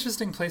 that's an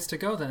interesting place to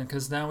go then,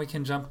 because now we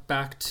can jump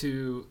back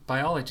to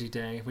Biology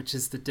Day, which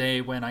is the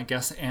day when I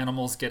guess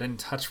animals get in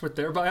touch with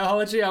their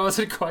biology. I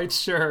wasn't quite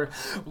sure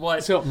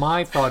what... So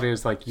my thought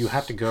is, like, you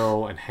have to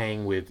go and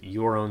hang with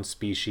your own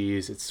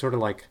species. It's sort of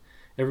like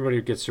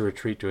everybody gets to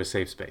retreat to a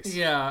safe space.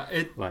 Yeah,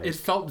 it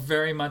felt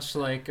very much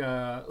like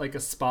a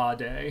spa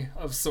day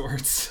of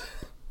sorts.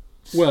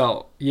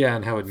 Well, yeah,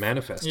 and how it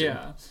manifested.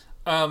 Yeah.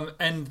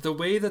 And the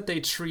way that they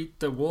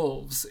treat the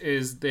wolves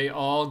is they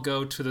all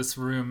go to this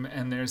room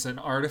and there's an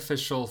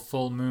artificial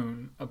full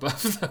moon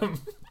above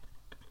them,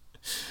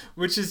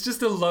 which is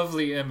just a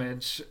lovely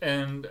image.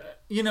 And,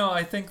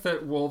 I think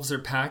that wolves are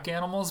pack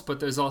animals,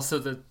 but there's also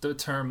the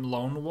term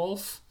lone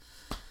wolf.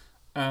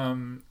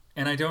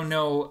 And I don't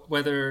know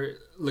whether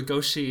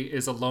Legoshi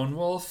is a lone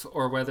wolf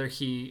or whether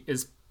he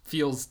is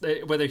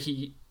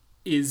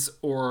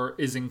or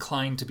is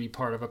inclined to be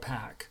part of a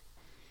pack.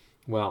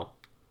 Well,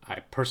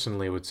 I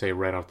personally would say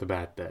right off the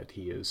bat that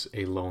he is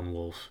a lone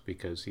wolf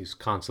because he's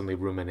constantly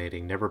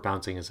ruminating, never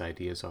bouncing his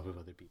ideas off of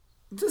other people.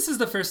 This is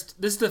the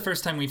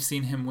first time we've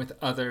seen him with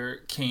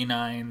other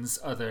canines,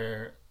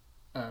 other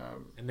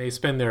and they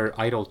spend their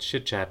idle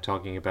chit-chat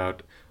talking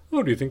about,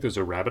 oh, do you think there's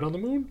a rabbit on the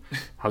moon?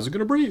 How's it going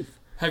to breathe?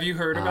 Have you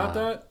heard about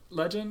that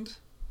legend?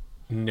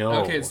 No.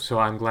 Okay, so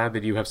I'm glad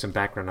that you have some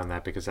background on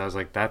that because I was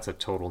like, that's a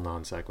total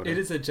non sequitur. It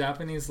is a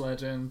Japanese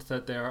legend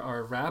that there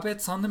are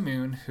rabbits on the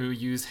moon who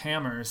use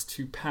hammers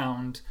to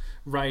pound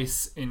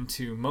rice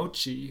into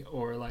mochi,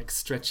 or like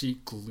stretchy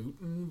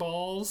gluten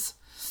balls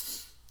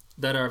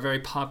that are very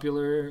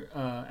popular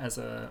as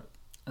a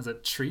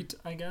treat,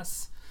 I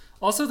guess.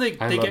 Also, they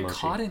get mochi.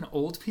 caught in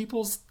old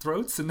people's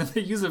throats, and then they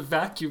use a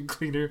vacuum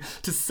cleaner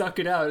to suck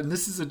it out. And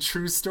this is a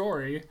true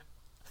story.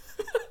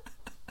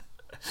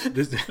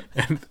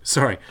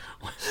 Sorry,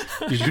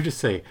 did you just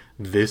say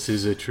this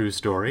is a true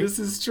story? This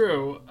is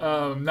true.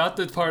 Not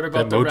the part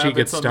about that the mochi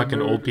rabbits gets stuck on the in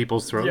moon. old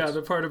people's throats. Yeah,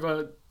 the part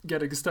about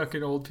getting stuck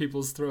in old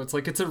people's throats.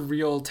 Like, it's a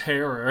real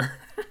terror.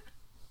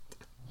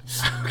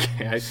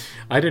 Okay,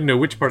 I didn't know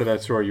which part of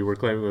that story you were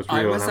claiming was real.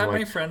 I was and I'm at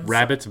like, my friend's.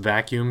 rabbits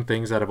vacuum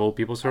things out of old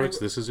people's throats.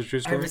 This is a true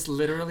story. I was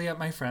literally at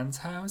my friend's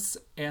house,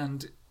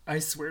 and I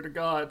swear to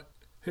God,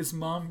 his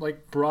mom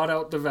brought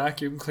out the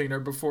vacuum cleaner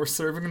before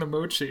serving the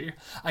mochi.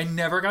 I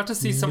never got to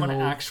see someone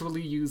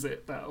actually use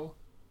it, though.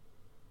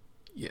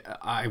 Yeah,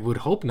 I would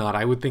hope not.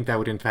 I would think that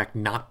would in fact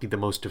not be the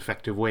most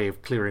effective way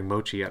of clearing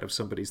mochi out of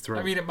somebody's throat.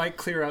 I mean, it might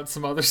clear out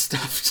some other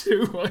stuff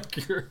too.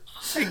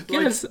 I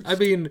guess. I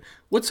mean,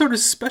 what sort of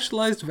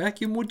specialized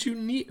vacuum would you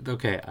need?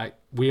 Okay,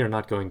 we are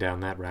not going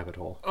down that rabbit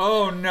hole.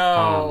 Oh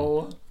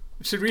no.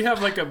 Should we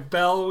have a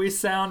bell we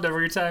sound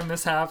every time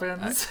this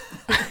happens?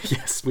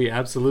 Yes, we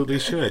absolutely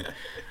should.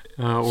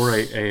 Or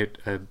a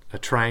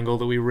triangle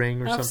that we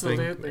ring or something.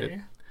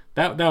 Absolutely.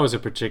 That was a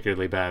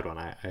particularly bad one,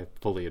 I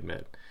fully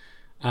admit.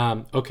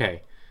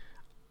 Okay.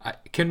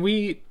 Can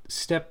we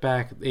step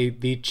back?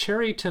 The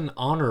Cherryton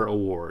Honor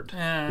Award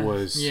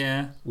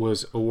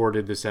was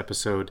awarded this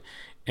episode,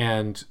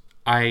 and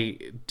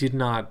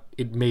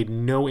it made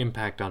no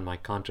impact on my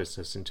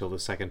consciousness until the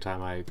second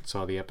time I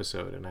saw the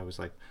episode, and I was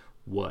like,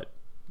 what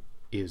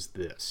is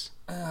this?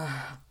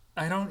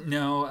 I don't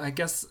know. I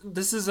guess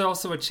this is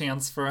also a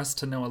chance for us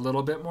to know a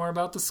little bit more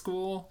about the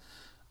school.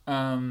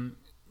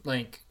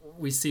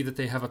 We see that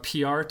they have a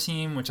PR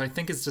team, which I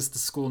think is just the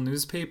school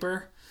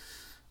newspaper.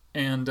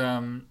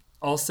 And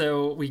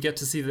also we get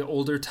to see the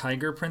older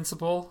tiger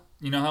principal.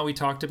 You know how we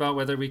talked about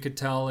whether we could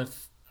tell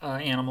if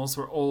animals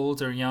were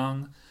old or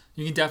young?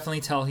 You can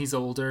definitely tell he's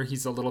older.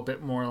 He's a little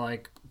bit more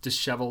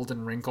disheveled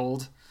and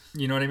wrinkled.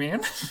 You know what I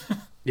mean?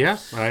 Yeah,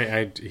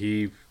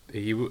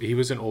 he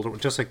was an older one,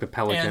 just like the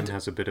pelican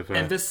has a bit of a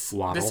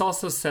waddle. This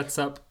also sets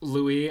up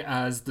Louis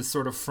as the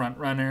sort of front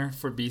runner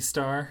for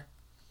Beastar,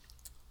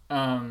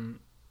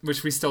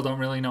 which we still don't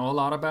really know a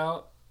lot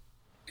about.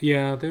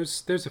 Yeah,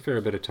 there's a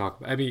fair bit of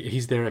talk. I mean,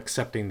 he's there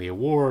accepting the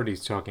award.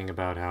 He's talking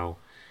about how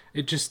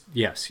it just,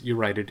 yes, you're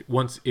right.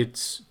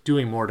 It's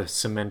doing more to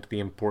cement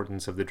the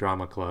importance of the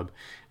drama club,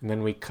 and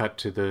then we cut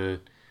to the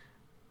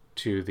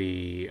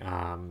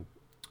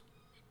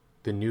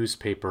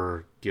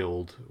newspaper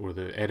guild or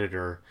the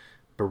editor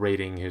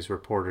berating his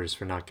reporters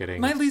for not getting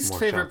my least more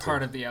favorite shots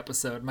part of the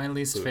episode. My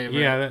least favorite.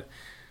 Yeah,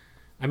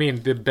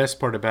 the best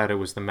part about it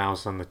was the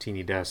mouse on the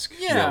teeny desk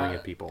yelling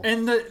at people.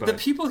 And the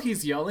people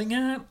he's yelling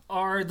at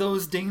are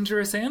those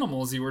dangerous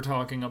animals you were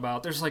talking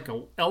about. There's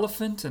an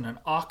elephant and an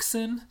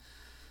oxen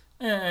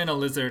and a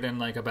lizard and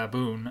a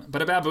baboon.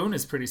 But a baboon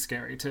is pretty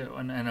scary too,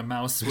 and a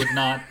mouse would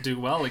not do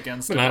well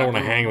against a baboon. I don't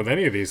want to hang with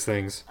any of these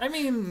things. I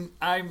mean,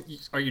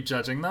 are you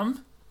judging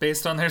them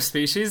based on their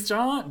species,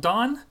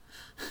 Don?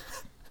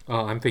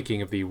 I'm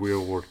thinking of the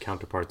real-world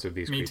counterparts of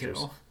these creatures.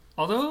 Me too.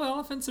 Although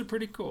elephants are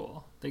pretty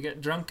cool. They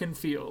get drunk in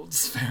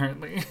fields,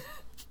 apparently.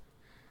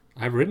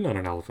 I've ridden on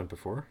an elephant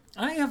before.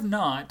 I have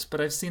not,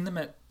 but I've seen them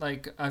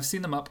I've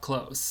seen them up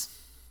close.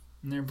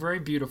 And they're very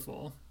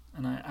beautiful,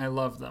 and I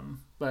love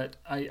them. But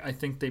I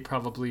think they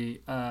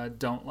probably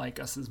don't like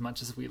us as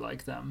much as we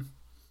like them.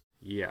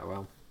 Yeah,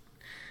 well,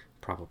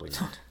 probably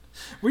not.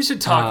 We should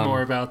talk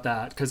more about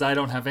that, because I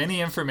don't have any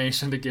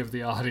information to give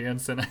the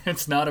audience, and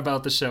it's not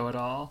about the show at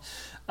all.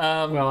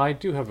 Well, I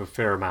do have a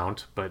fair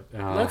amount, but...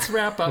 let's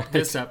wrap up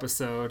this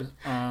episode.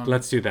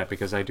 Let's do that,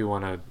 because I do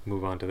want to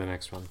move on to the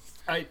next one.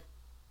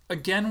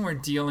 Again, we're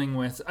dealing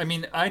with... I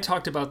mean, I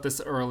talked about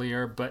this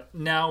earlier, but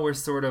now we're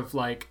sort of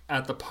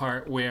at the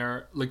part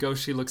where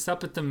Legoshi looks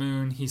up at the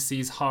moon, he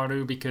sees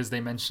Haru because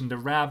they mentioned a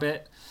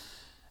rabbit,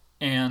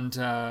 and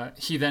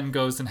he then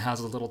goes and has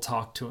a little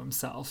talk to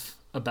himself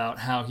about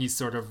how he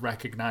sort of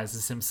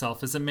recognizes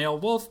himself as a male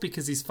wolf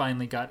because he's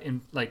finally got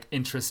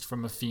interest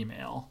from a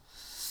female.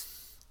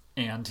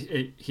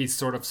 And he's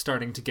sort of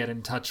starting to get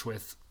in touch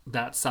with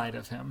that side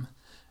of him.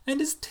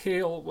 And his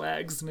tail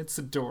wags, and it's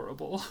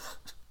adorable.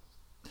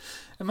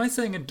 Am I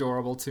saying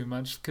adorable too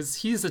much? Because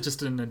he's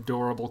just an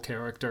adorable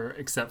character,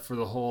 except for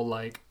the whole,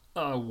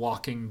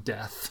 walking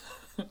death.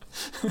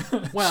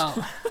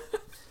 Well,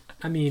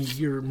 I mean,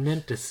 you're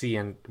meant to see,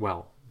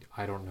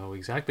 I don't know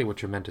exactly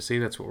what you're meant to say.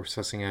 That's what we're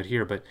sussing out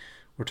here. But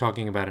we're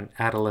talking about an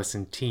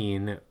adolescent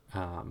teen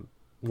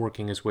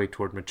working his way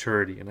toward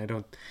maturity. And I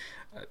don't...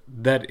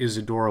 that is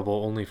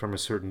adorable only from a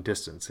certain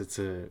distance. It's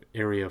an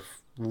area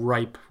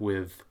ripe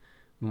with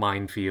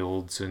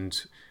minefields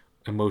and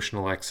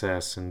emotional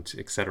excess and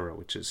etc.,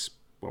 which is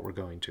what we're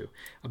going to.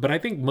 But I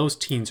think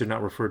most teens are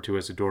not referred to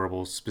as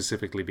adorable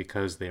specifically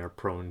because they are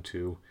prone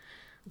to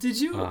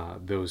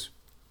those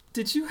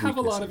Did you have weaknesses.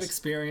 a lot of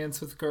experience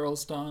with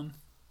girls, Dawn?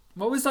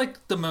 What was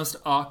like the most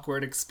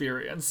awkward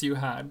experience you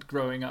had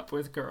growing up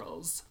with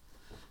girls?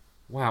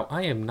 Wow,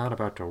 I am not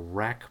about to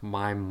rack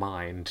my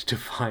mind to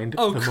find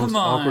Oh, the come most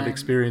awkward on.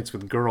 experience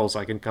with girls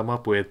I can come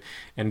up with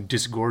and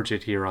disgorge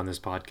it here on this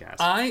podcast.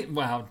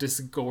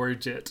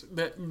 Disgorge it.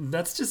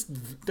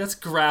 That's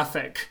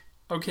graphic.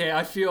 Okay,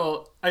 I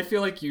feel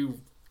like you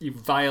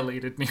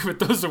violated me with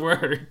those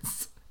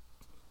words.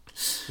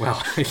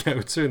 Well, I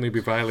would certainly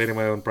be violating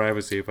my own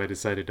privacy if I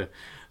decided to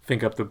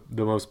think up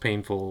the most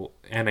painful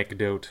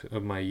anecdote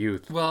of my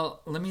youth.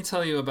 Well, let me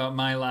tell you about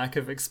my lack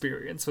of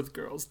experience with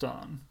girls,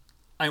 Dawn.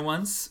 I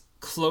once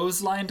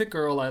clotheslined a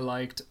girl I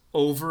liked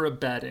over a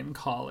bed in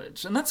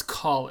college. And that's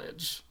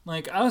college.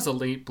 Like, I was a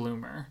late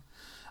bloomer.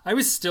 I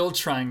was still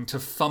trying to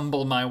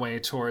fumble my way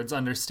towards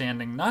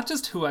understanding not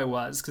just who I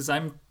was, because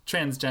I'm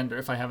transgender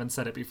if I haven't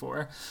said it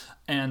before,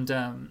 and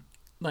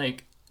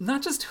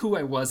not just who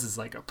I was as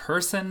like a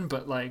person,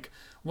 but like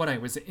what I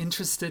was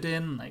interested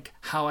in, like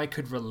how I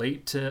could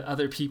relate to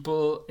other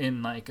people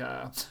in like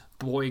a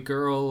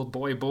boy-girl,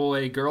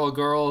 boy-boy,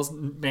 girl-girl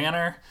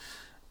manner.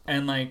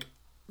 And like,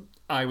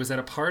 I was at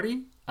a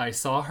party, I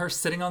saw her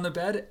sitting on the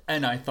bed,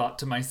 and I thought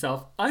to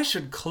myself, I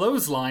should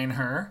clothesline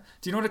her.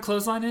 Do you know what a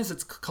clothesline is?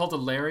 It's called a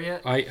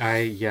lariat.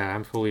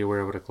 I'm fully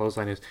aware of what a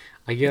clothesline is.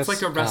 I guess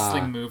It's like a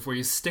wrestling move where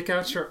you stick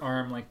out your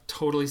arm like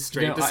totally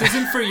straight. No, This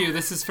isn't for you,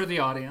 this is for the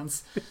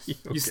audience. Okay.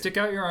 You stick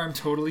out your arm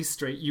totally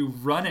straight, you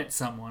run at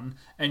someone,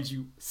 and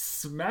you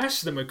smash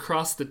them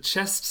across the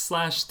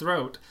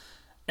chest/throat.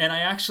 And I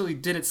actually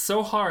did it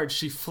so hard,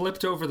 she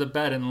flipped over the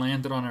bed and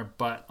landed on her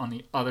butt on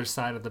the other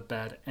side of the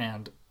bed,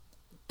 and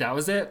that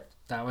was it.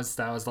 That was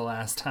the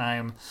last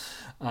time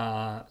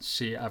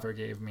she ever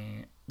gave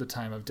me the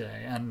time of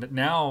day. And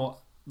now,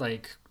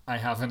 like, I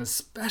have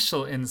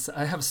special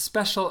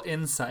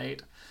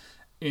insight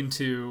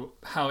into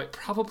how it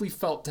probably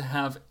felt to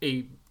have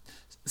a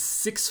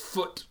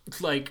 6-foot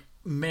like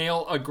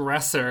male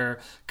aggressor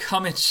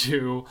come at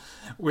you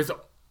with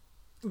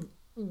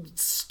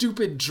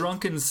stupid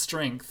drunken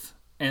strength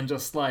and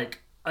just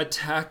like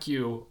attack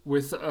you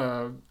with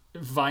a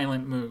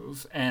violent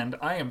move. And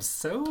I am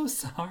so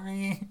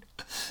sorry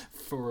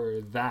for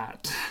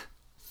that.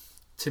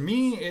 To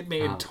me, it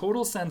made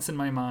total sense in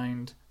my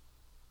mind,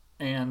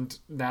 and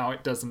now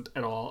it doesn't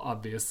at all,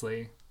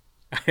 obviously.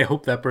 I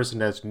hope that person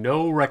has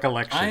no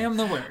recollection. I am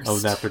the worst.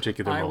 Of that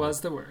particular moment. I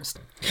was the worst.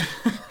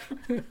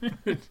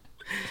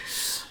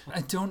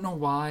 I don't know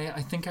why.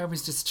 I think I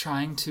was just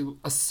trying to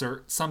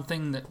assert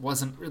something that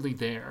wasn't really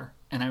there.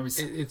 And I was...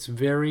 It's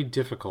very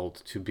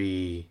difficult to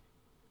be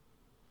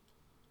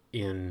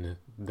in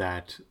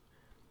that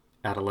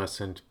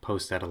adolescent,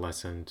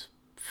 post-adolescent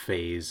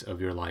phase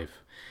of your life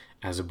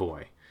as a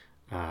boy.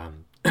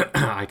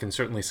 I can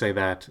certainly say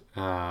that,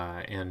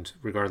 and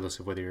regardless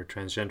of whether you're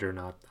transgender or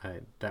not,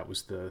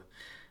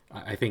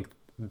 I think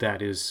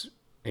that is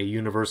a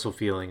universal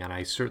feeling, and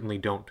I certainly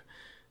don't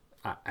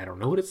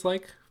know what it's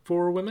like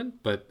for women,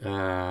 but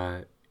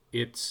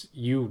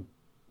you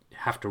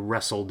have to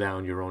wrestle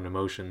down your own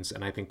emotions,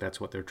 and I think that's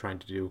what they're trying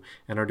to do,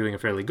 and are doing a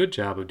fairly good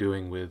job of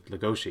doing with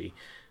Legoshi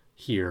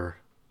here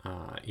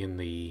in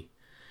the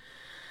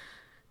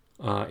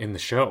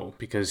show,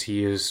 because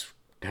he is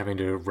having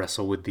to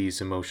wrestle with these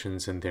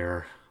emotions and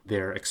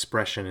their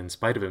expression in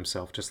spite of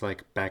himself, just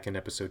like back in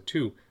episode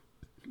 2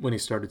 when he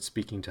started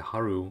speaking to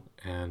Haru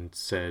and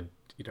said,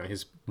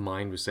 his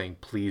mind was saying,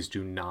 please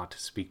do not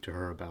speak to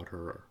her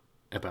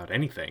about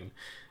anything,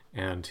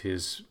 and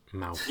his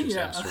mouth just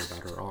asked her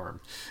about her arm.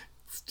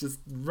 It just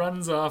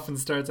runs off and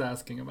starts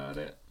asking about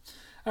it.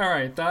 All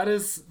right,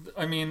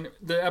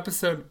 the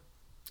episode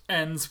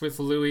ends with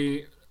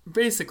Louis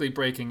basically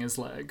breaking his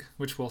leg,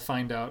 which we'll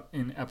find out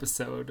in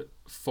episode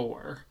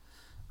 4.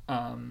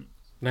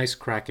 Nice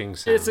cracking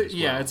sound.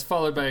 It's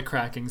followed by a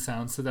cracking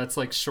sound, so that's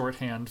like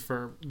shorthand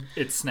for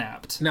it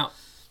snapped. Now,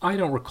 I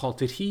don't recall,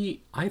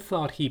 I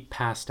thought he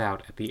passed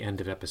out at the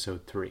end of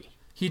episode 3.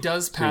 He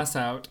does pass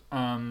out.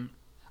 I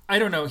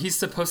don't know, he's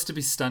supposed to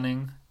be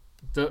stunning.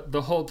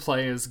 The whole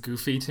play is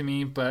goofy to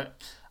me,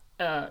 but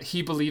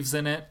he believes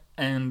in it,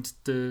 and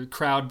the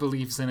crowd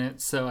believes in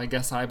it, so I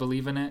guess I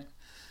believe in it.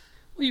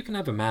 Well, you can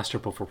have a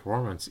masterful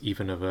performance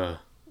even of a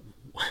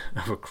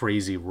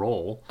crazy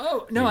role.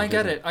 Oh, no, I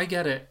get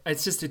it.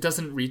 It's just, it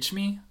doesn't reach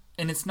me.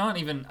 And it's not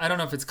even, I don't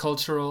know if it's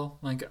cultural.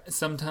 Like,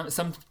 some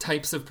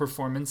types of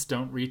performance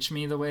don't reach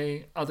me the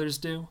way others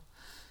do.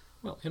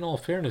 Well, in all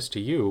fairness to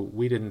you,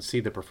 we didn't see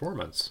the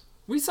performance.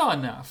 We saw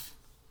enough.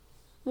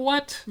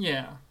 What?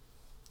 Yeah.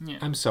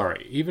 I'm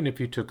sorry. Even if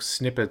you took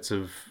snippets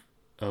of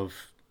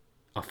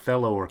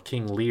Othello or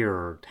King Lear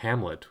or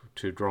Hamlet,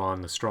 to draw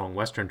on the strong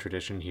Western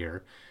tradition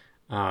here,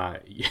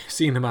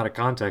 seeing them out of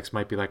context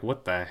might be like,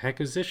 what the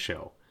heck is this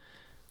show?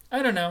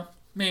 I don't know.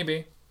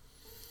 Maybe.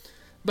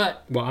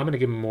 But... Well, I'm going to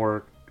give him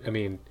more... I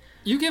mean...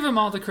 You give him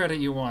all the credit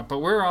you want, but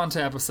we're on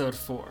to episode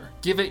 4.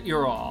 Give it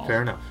your all.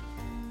 Fair enough.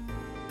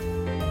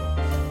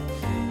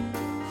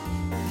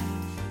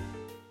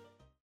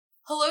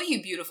 Hello,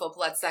 you beautiful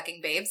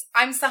blood-sucking babes.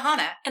 I'm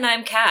Sahana. And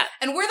I'm Kat.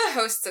 And we're the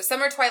hosts of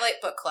Summer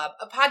Twilight Book Club,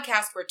 a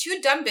podcast where two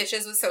dumb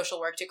bitches with social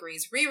work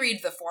degrees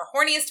reread the 4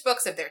 horniest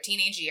books of their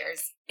teenage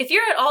years. If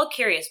you're at all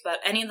curious about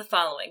any of the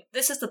following,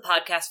 this is the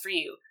podcast for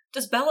you.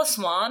 Does Bella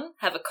Swan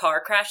have a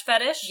car crash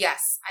fetish?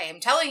 Yes, I am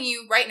telling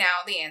you right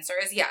now the answer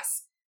is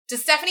yes.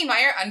 Does Stephenie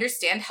Meyer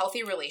understand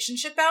healthy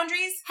relationship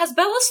boundaries? Has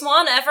Bella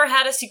Swan ever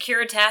had a secure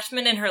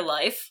attachment in her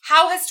life?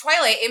 How has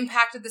Twilight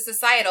impacted the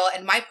societal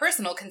and my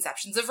personal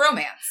conceptions of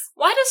romance?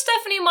 Why does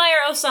Stephenie Meyer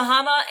owe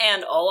Sahana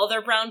and all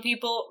other brown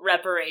people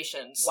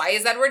reparations? Why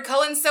is Edward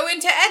Cullen so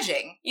into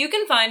edging? You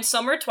can find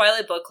Summer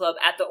Twilight Book Club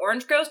at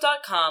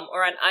theorangegrows.com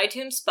or on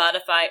iTunes,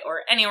 Spotify,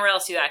 or anywhere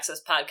else you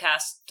access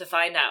podcasts to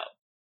find out.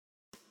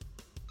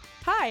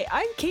 Hi,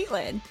 I'm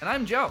Caitlin. And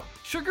I'm Joe.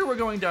 Sugar We're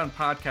Going Down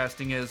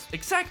Podcasting is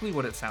exactly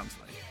what it sounds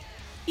like.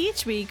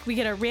 Each week, we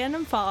get a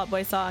random Fall Out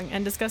Boy song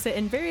and discuss it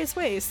in various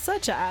ways,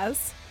 such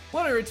as...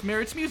 What are its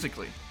merits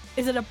musically?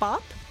 Is it a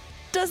bop?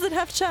 Does it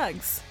have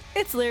chugs?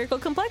 Its lyrical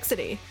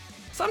complexity.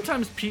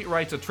 Sometimes Pete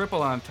writes a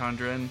triple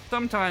entendre, and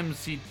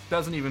sometimes he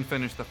doesn't even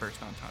finish the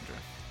first entendre.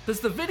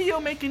 Does the video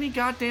make any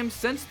goddamn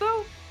sense,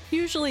 though?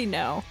 Usually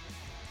no.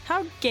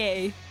 How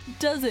gay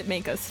does it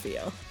make us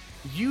feel?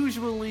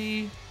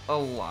 Usually a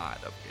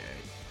lot of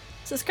gay.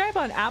 Subscribe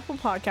on Apple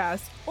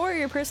Podcasts or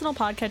your personal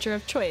podcatcher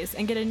of choice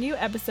and get a new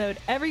episode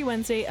every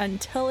Wednesday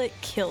until it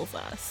kills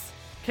us.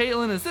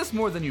 Caitlin, is this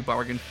more than you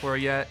bargained for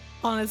yet?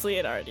 Honestly,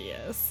 it already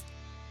is.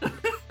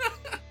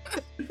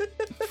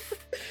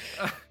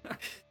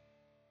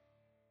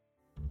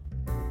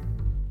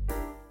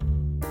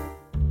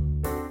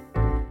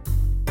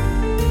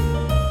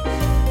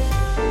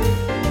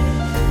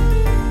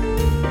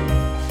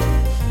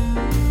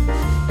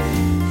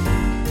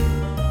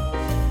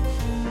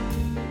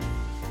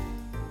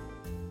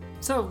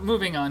 So,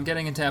 moving on,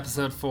 getting into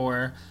episode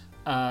 4,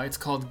 it's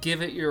called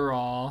Give It Your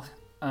All,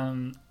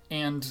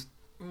 and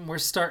we're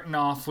starting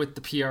off with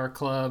the PR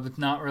club,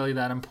 not really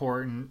that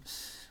important.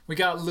 We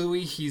got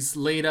Louis, he's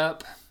laid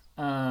up,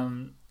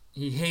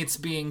 he hates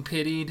being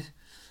pitied,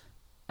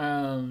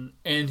 and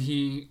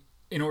he,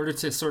 in order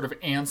to sort of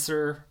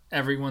answer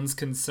everyone's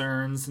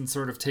concerns and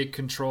sort of take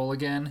control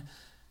again,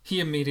 he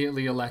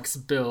immediately elects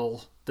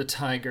Bill, the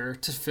tiger,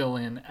 to fill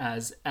in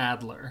as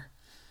Adler.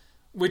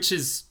 Which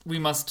is, we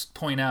must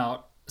point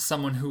out,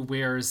 someone who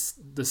wears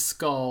the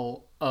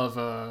skull of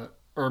a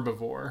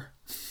herbivore.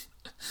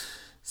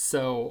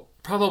 So,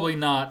 probably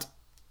not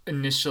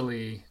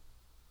initially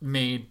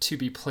made to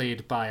be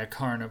played by a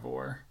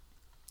carnivore.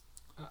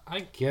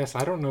 I guess,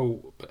 I don't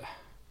know.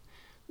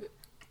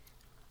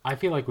 I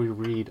feel like we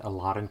read a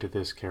lot into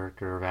this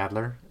character of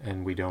Adler,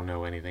 and we don't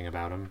know anything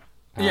about him.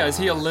 Yeah, is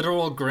he a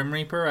literal Grim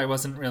Reaper? I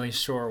wasn't really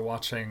sure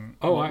watching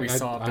what we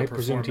saw of the performance. I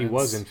presumed he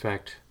was, in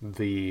fact,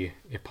 the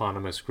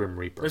eponymous Grim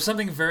Reaper. There's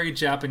something very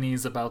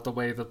Japanese about the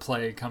way the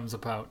play comes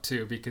about,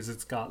 too, because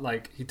it's got,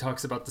 like, he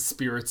talks about the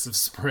spirits of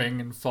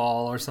spring and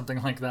fall or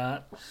something like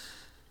that.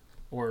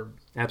 Or...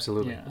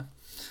 Absolutely.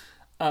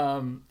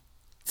 Yeah.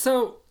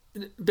 So,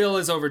 Bill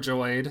is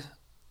overjoyed,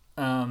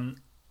 and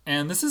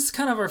this is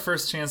kind of our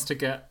first chance to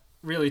get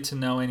really to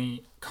know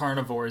any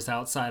carnivores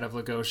outside of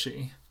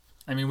Legoshi.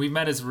 I mean, we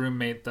met his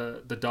roommate,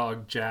 the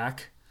dog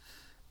Jack,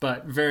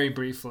 but very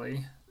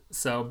briefly.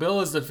 So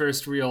Bill is the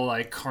first real,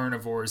 like,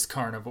 carnivore.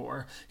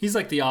 He's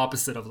like the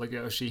opposite of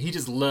Legoshi. He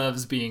just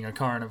loves being a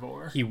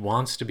carnivore. He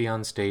wants to be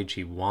on stage.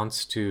 He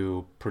wants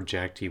to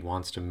project. He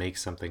wants to make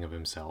something of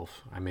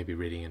himself. I may be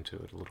reading into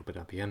it a little bit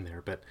at the end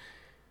there, but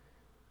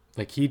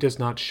like, he does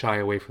not shy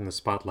away from the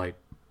spotlight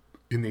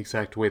in the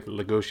exact way that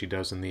Legoshi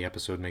does, and the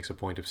episode makes a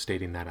point of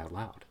stating that out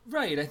loud.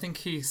 Right, I think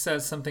he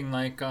says something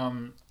like,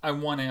 I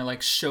want to,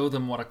 like, show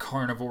them what a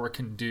carnivore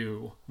can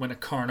do when a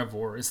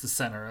carnivore is the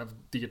center of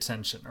the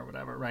attention or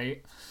whatever,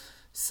 right?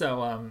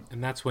 So,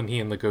 and that's when he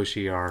and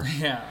Legoshi are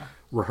yeah.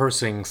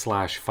 rehearsing /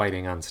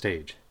 fighting on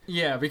stage.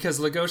 Yeah, because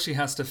Legoshi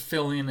has to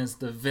fill in as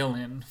the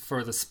villain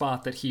for the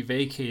spot that he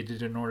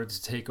vacated in order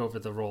to take over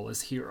the role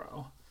as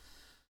hero.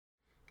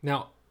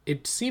 Now,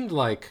 it seemed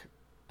like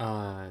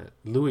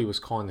Louis was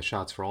calling the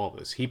shots for all of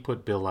this. He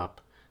put Bill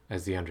up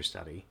as the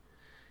understudy.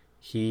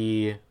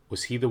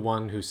 Was he the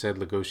one who said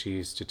Legoshi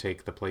is to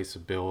take the place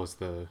of Bill as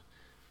the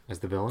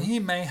villain? He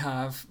may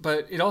have,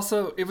 but it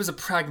was a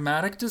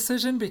pragmatic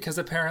decision because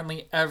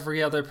apparently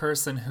every other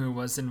person who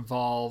was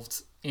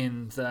involved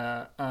in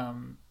the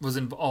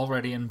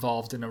already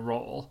involved in a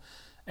role,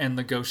 and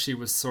Legoshi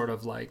was sort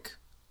of like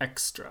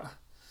extra.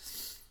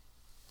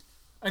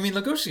 I mean,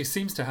 Legoshi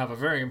seems to have a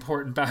very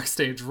important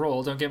backstage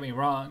role, don't get me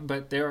wrong,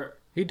 but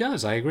He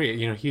does, I agree.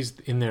 You know, he's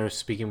in there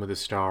speaking with a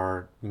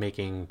star,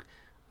 making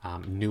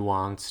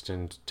nuanced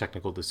and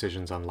technical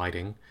decisions on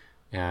lighting,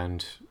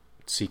 and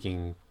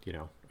seeking,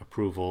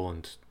 approval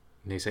and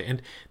naysay.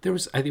 And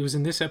it was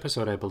in this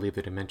episode, I believe,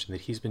 that it mentioned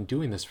that he's been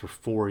doing this for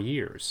 4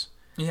 years.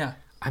 Yeah.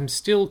 I'm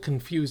still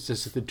confused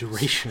as to the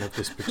duration of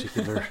this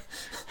particular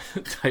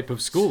type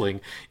of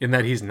schooling, in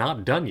that he's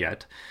not done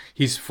yet.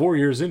 He's 4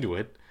 years into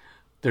it.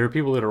 There are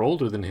people that are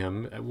older than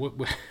him.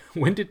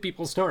 When did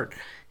people start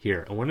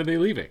here, and when are they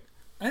leaving?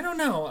 I don't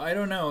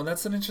know.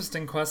 That's an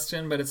interesting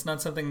question, but it's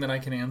not something that I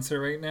can answer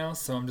right now,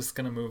 so I'm just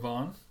going to move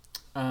on.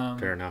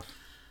 Fair enough.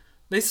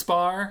 They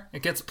spar.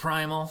 It gets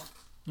primal,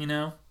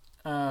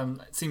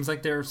 It seems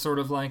like they're sort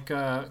of like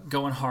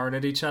going hard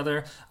at each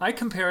other. I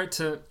compare it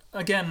to,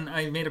 again,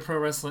 I made a pro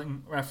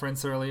wrestling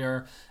reference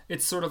earlier.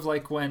 It's sort of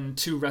like when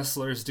two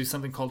wrestlers do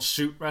something called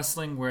shoot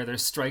wrestling, where their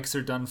strikes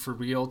are done for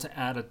real to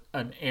add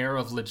an air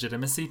of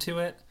legitimacy to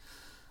it.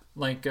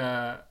 Like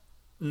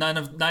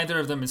neither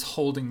of them is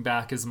holding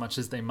back as much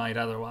as they might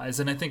otherwise,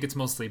 and I think it's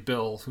mostly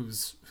Bill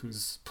who's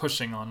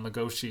pushing on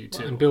Legoshi too.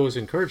 Well, and Bill is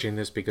encouraging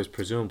this because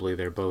presumably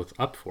they're both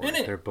up for it.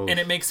 And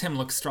it makes him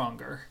look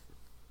stronger.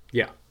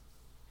 Yeah.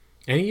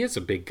 And he is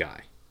a big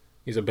guy.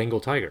 He's a Bengal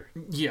tiger.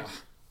 Yeah.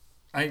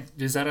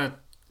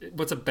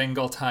 What's a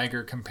Bengal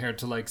tiger compared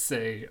to, like,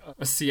 say,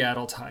 a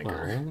Seattle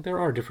tiger? Well, there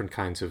are different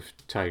kinds of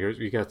tigers.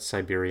 You've got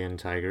Siberian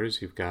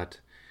tigers. You've got,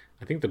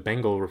 I think the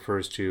Bengal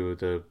refers to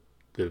the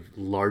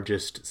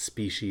largest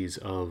species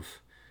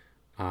of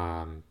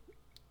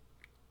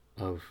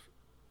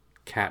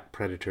cat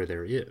predator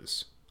there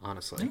is,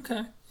 honestly.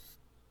 Okay.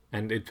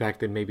 And in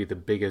fact, it may be the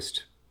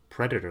biggest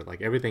predator.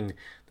 Like, everything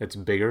that's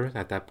bigger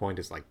at that point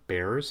is like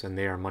bears, and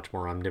they are much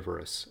more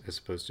omnivorous as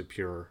opposed to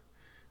pure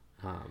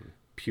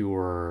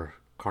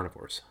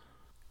carnivores.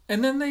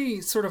 And then they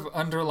sort of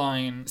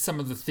underline some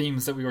of the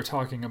themes that we were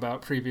talking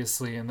about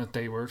previously and that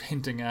they were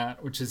hinting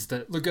at, which is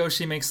that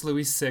Legoshi makes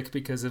Louis sick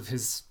because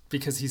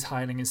he's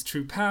hiding his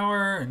true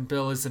power, and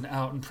Bill is an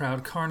out and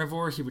proud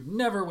carnivore. He would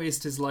never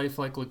waste his life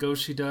like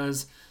Legoshi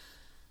does.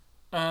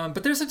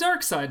 But there's a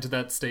dark side to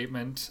that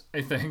statement,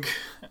 I think.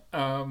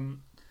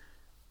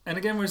 And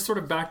again, we're sort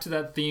of back to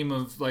that theme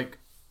of, like,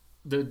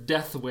 the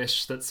death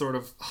wish that sort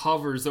of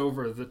hovers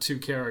over the two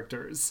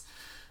characters.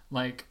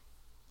 Like,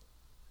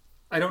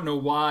 I don't know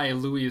why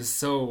Louis is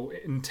so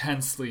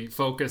intensely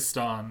focused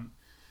on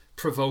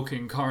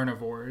provoking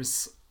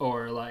carnivores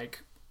or,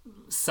 like,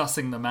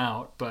 sussing them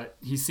out, but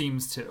he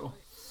seems to.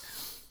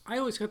 I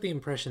always got the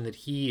impression that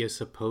he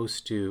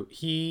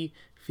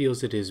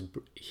feels it is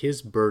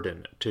his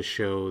burden to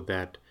show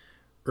that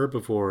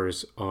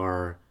herbivores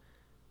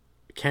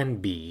can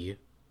be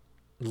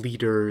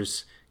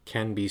leaders,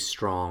 can be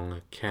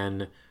strong,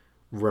 can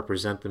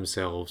represent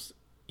themselves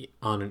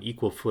on an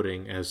equal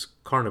footing as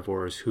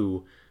carnivores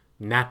who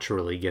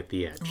naturally get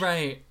the edge.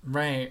 Right.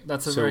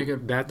 That's a very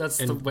good... That's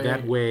the way...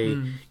 That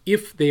way,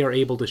 if they are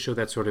able to show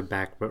that sort of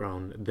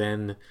background,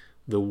 then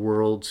the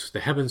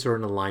heavens are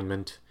in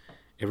alignment,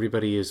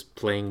 everybody is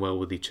playing well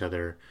with each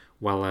other,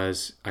 while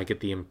as I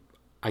get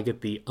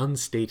the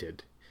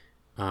unstated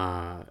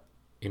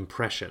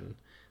impression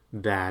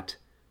that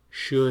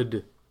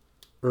should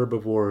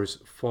herbivores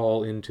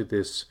fall into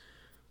this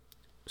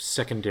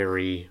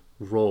secondary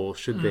role,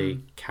 should they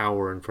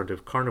cower in front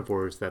of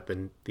carnivores, that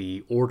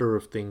the order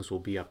of things will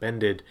be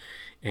upended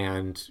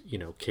and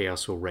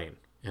chaos will reign,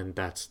 and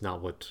that's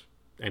not what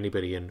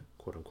anybody in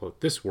quote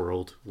unquote this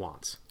world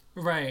wants.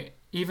 Right.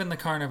 Even the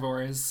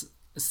carnivores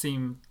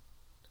seem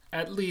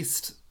at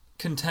least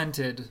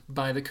contented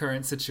by the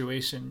current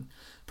situation,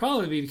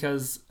 probably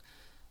because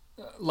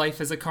life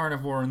as a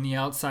carnivore on the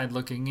outside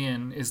looking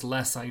in is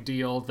less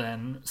ideal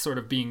than sort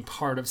of being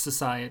part of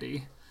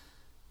society.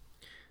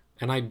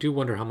 And I do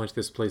wonder how much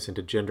this plays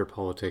into gender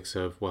politics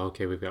of, well,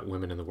 okay, we've got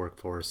women in the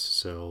workforce,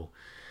 so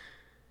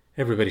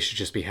everybody should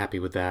just be happy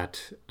with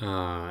that,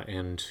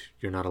 and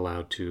you're not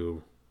allowed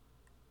to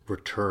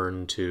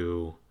return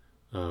to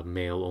a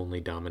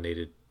male-only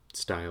dominated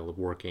style of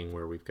working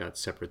where we've got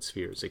separate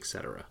spheres,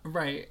 etc.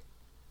 Right.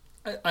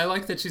 I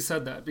like that you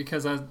said that,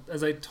 because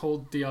as I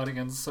told the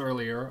audience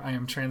earlier, I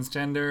am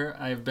transgender.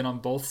 I've been on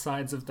both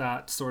sides of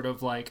that sort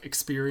of like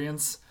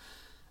experience.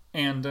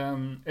 And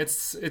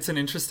it's an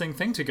interesting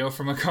thing to go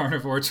from a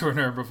carnivore to an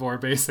herbivore,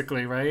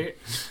 basically, right?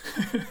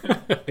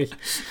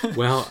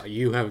 Well,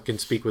 you can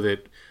speak with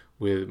it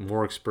with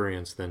more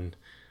experience than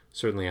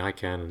certainly I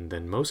can and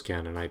than most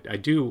can. And I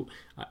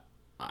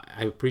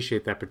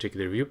appreciate that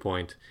particular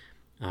viewpoint.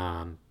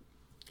 And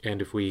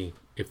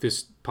if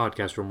this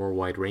podcast were more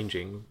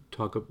wide-ranging,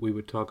 we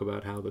would talk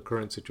about how the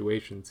current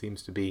situation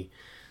seems to be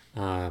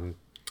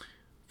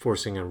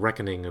forcing a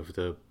reckoning of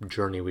the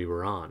journey we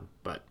were on.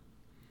 But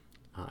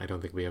I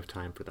don't think we have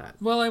time for that.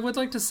 Well, I would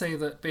like to say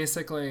that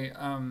basically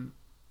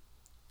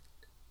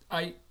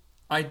I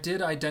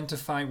did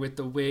identify with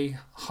the way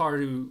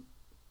Haru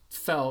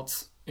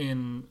felt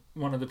in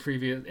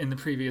the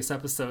previous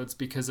episodes,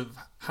 because of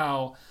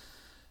how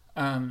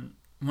when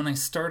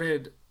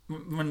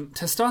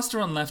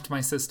testosterone left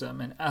my system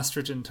and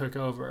estrogen took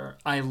over,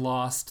 I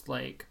lost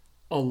like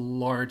a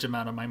large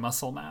amount of my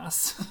muscle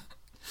mass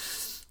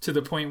to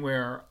the point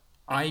where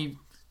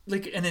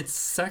and it's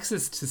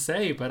sexist to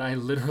say, but I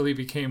literally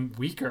became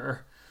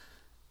weaker.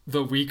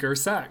 the weaker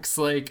sex.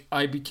 Like,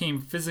 I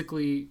became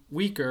physically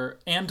weaker,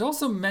 and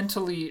also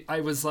mentally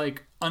I was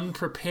like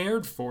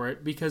unprepared for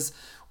it, because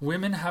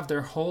women have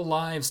their whole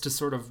lives to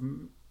sort of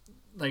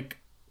like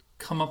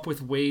come up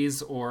with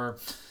ways or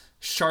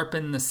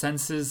sharpen the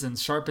senses and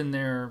sharpen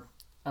their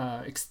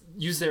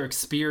use their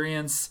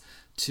experience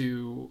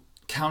to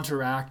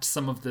counteract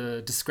some of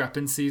the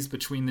discrepancies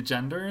between the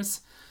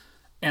genders.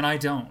 And I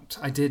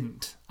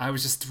didn't. I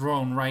was just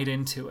thrown right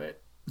into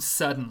it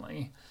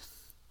suddenly.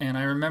 And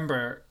I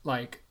remember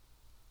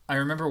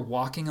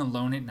walking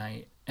alone at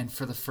night, and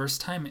for the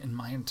first time in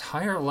my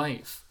entire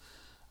life,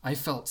 I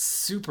felt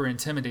super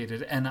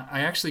intimidated, and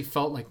I actually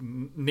felt like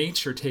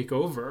nature take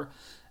over,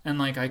 and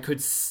like I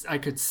could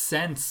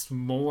sense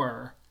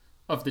more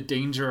of the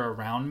danger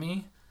around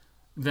me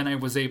than I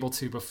was able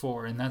to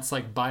before. And that's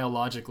like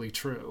biologically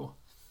true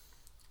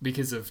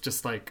because of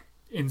just like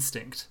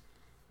instinct.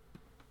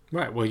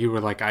 Right. Well, you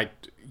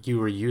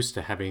were used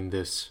to having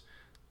this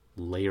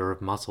layer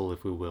of muscle,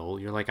 if we will.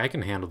 You're like, I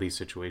can handle these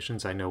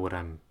situations. I know what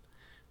I'm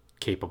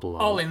capable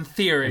of. All in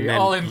theory,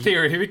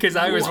 because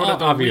I was one of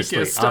the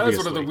weakest. I was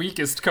one of the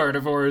weakest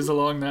carnivores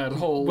along that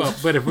whole. Well,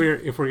 but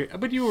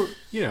but you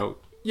were,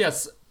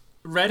 Yes,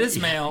 read as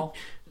male.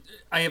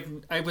 I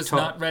was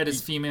not read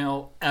as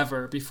female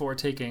ever before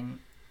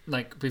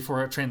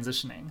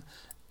transitioning.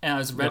 And I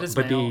was read as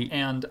male,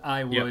 and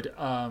I would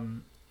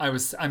I'm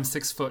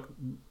 6 foot.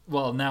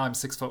 Well, now I'm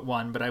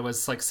 6'1", but I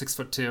was like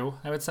 6'2",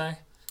 I would say.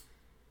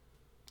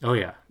 Oh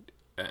yeah,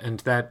 and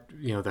that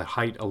the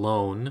height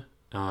alone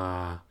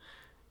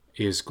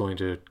is going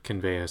to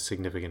convey a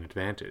significant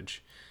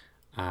advantage.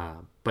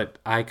 But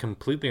I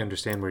completely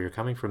understand where you're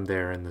coming from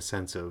there, in the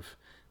sense of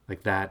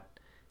like that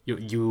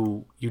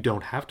you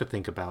don't have to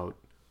think about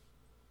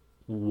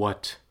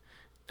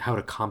how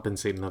to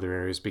compensate in other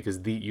areas, because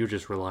you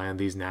just rely on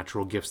these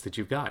natural gifts that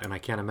you've got. And I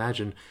can't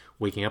imagine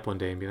waking up one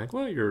day and being like,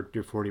 well, you're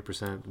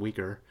 40%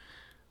 weaker,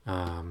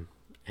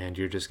 and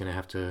you're just gonna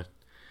have to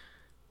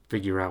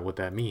figure out what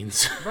that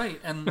means.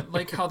 Right. And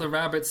like how the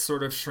rabbits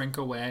sort of shrink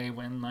away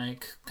when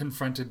like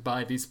confronted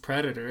by these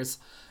predators.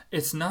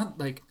 It's not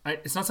like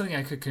it's not something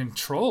I could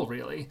control,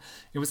 really.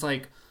 It was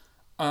like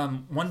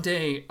one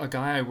day a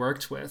guy I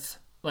worked with,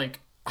 like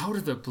out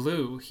of the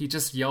blue, he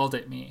just yelled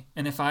at me.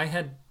 And if I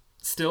had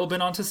still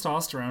been on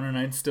testosterone and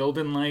I'd still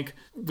been like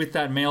with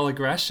that male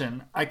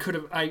aggression, I could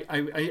have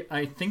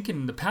I think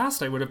in the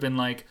past I would have been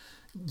like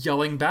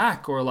yelling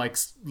back or like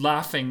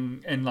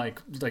laughing and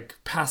like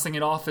passing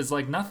it off as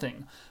like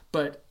nothing.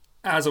 But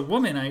as a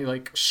woman, I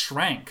like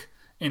shrank,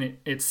 and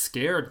it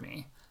scared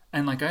me,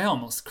 and like I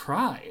almost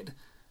cried.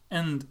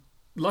 And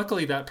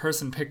luckily that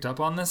person picked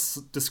up on this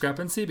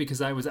discrepancy, because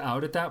I was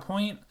out at that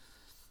point,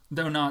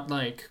 though not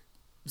like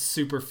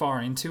super far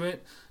into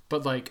it,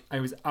 but like I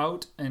was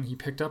out, and he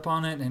picked up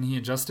on it, and he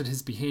adjusted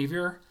his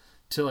behavior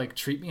to like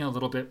treat me a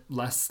little bit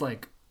less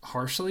like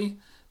harshly.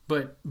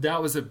 But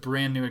that was a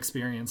brand new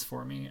experience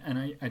for me.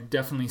 And I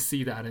definitely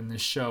see that in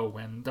this show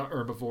when the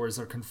herbivores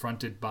are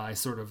confronted by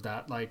sort of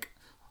that like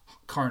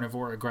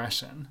carnivore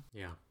aggression.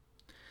 Yeah.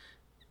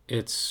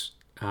 It's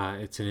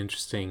an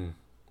interesting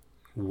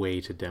way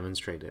to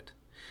demonstrate it.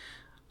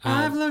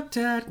 I've looked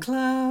at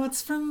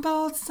clouds from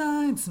both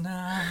sides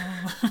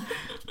now.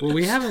 Well,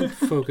 we haven't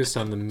focused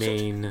on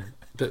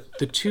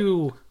the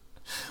two...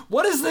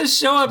 What is this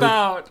show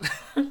about?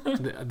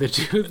 The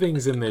two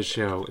things in this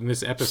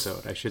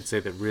episode, I should say,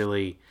 that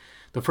really,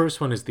 the first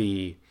one is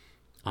the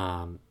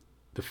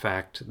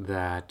fact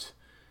that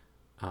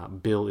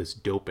Bill is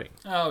doping.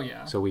 Oh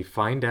yeah. So we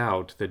find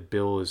out that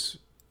Bill is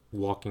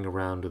walking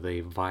around with a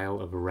vial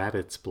of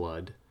rabbit's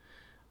blood,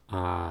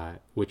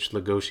 which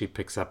Legoshi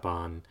picks up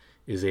on,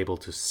 is able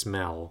to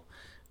smell.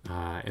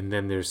 And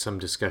then there's some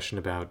discussion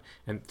about,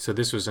 and so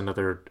this was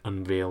another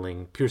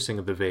unveiling, piercing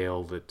of the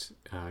veil that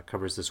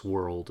covers this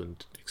world,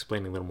 and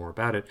explaining a little more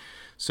about it.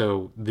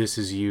 So this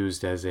is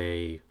used as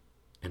a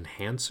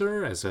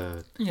enhancer, I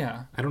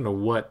don't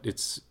know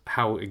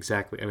how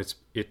exactly. I mean,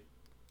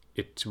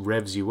 it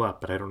revs you up,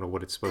 but I don't know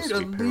what it's supposed to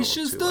be parallel to. It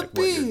unleashes the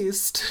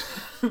beast.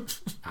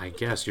 I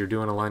guess you're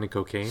doing a line of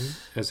cocaine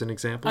as an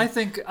example. I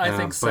think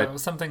so,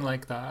 something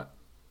like that.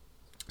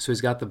 So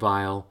he's got the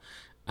vial.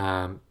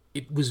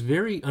 It was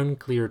very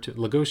unclear to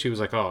Legoshi. Was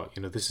like, oh,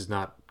 this is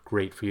not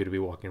great for you to be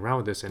walking around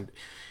with this, and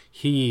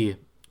he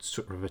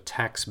sort of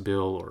attacks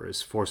Bill, or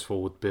is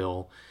forceful with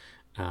Bill,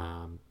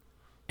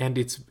 and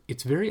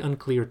it's very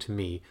unclear to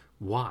me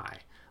why.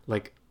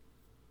 Like,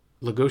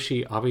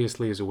 Legoshi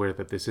obviously is aware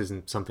that this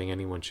isn't something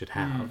anyone should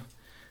have,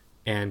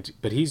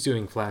 but he's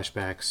doing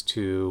flashbacks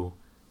to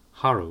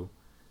Haru.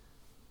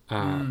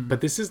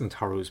 But this isn't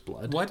Haru's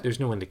blood. What? There's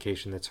no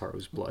indication that's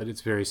Haru's blood.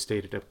 It's very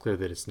stated up clear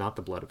that it's not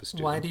the blood of a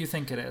student. Why do you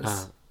think it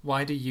is?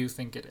 Why do you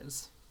think it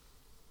is?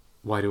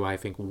 Why do I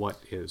think what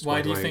is?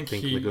 Why do you I think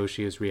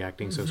Legoshi is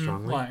reacting so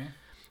strongly? Why?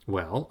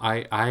 Well,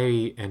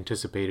 I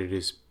anticipated it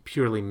is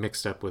purely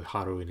mixed up with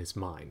Haru in his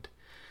mind.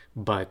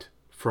 But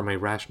from a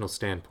rational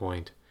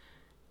standpoint,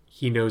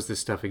 he knows this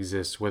stuff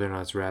exists. Whether or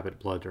not it's rabbit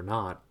blood or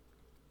not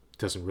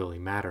doesn't really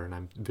matter. And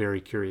I'm very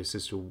curious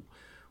as to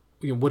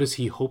what is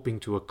he hoping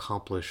to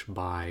accomplish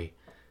by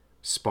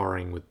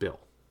sparring with Bill?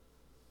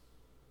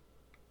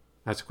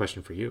 That's a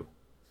question for you.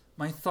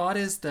 My thought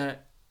is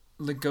that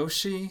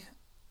Legoshi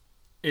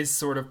is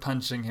sort of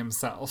punching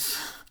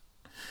himself.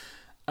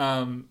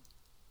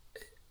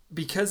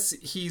 Because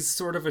he's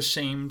sort of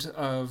ashamed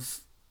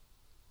of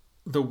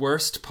the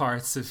worst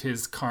parts of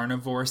his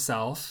carnivore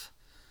self.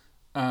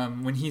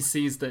 When he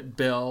sees that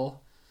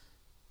Bill,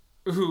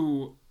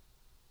 who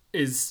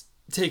is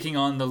taking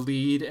on the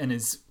lead and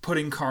is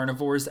putting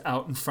carnivores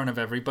out in front of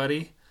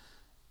everybody,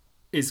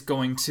 is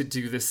going to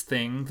do this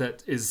thing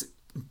that is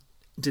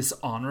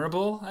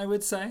dishonorable, I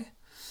would say.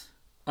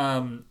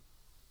 And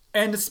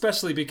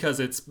especially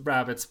because it's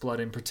rabbit's blood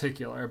in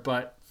particular,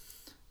 but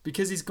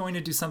because he's going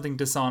to do something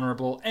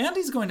dishonorable and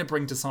he's going to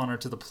bring dishonor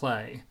to the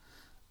play,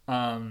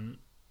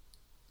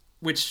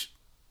 which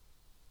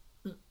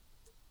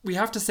we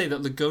have to say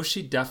that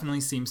Legoshi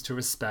definitely seems to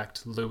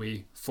respect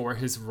Louis for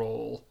his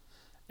role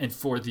and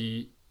for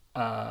the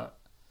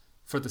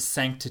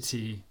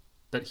sanctity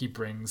that he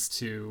brings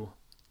to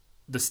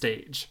the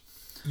stage.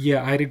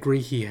 Yeah, I'd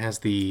agree. He has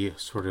the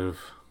sort of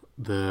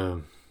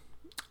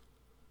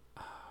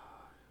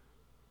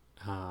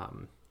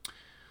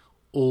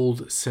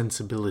old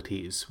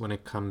sensibilities when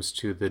it comes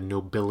to the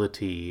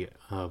nobility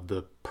of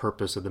the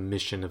purpose of the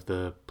mission of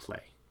the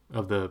play,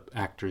 of the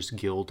Actors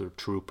Guild or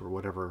troupe or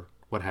whatever,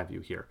 what have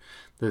you here.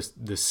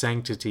 The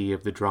sanctity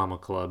of the drama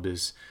club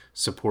is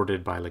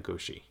supported by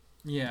Legoshi.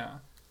 Yeah,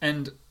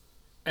 and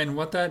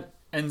what that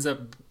ends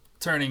up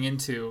turning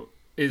into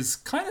is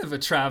kind of a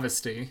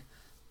travesty.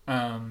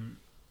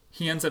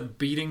 He ends up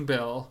beating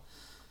Bill.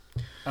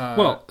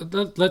 Well,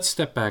 let's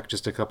step back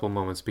just a couple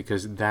moments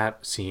because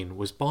that scene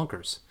was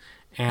bonkers.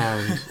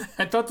 And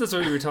I thought that's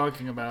what you were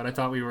talking about. I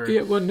thought we were.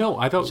 Yeah, well, no,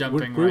 I thought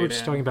we were just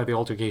in. talking about the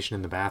altercation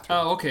in the bathroom.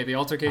 Oh, okay, the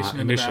altercation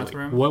in initially. the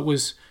bathroom. What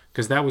was,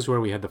 because that was where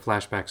we had the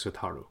flashbacks with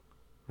Haru,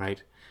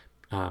 right?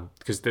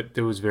 Because that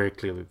was very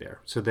clearly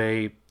there. So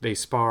they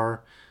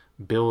spar.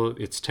 Bill,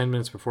 it's 10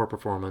 minutes before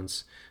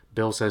performance.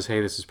 Bill says,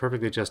 "Hey, this is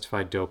perfectly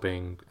justified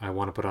doping. I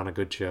want to put on a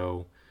good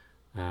show.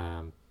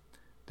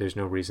 There's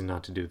no reason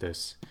not to do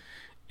this."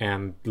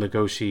 And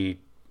Legoshi,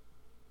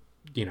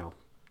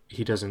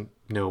 he doesn't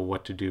know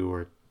what to do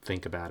or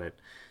think about it.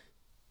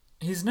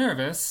 He's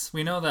nervous.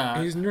 We know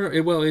that. He's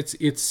well,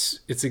 it's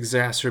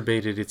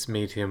exacerbated. It's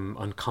made him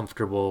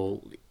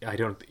uncomfortable.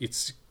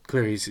 It's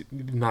clear he's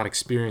not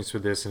experienced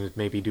with this and it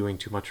may be doing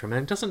too much for him.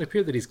 And it doesn't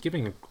appear that he's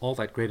giving all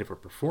that great of a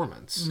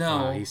performance.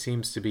 No. He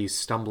seems to be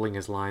stumbling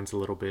his lines a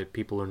little bit.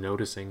 People are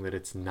noticing that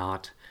it's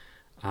not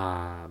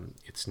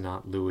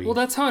Louis. Well,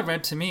 that's how it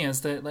read to me,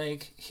 is that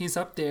like he's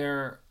up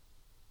there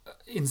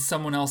in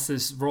someone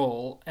else's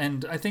role,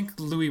 and I think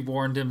Louis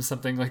warned him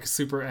something like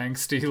super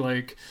angsty,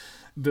 like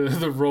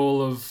the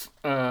role of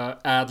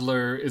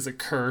Adler is a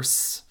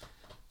curse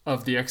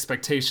of the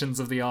expectations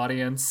of the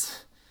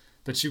audience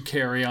that you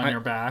carry on your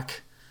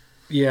back.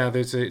 Yeah,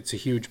 it's a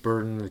huge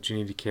burden that you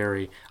need to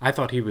carry. I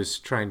thought he was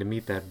trying to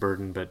meet that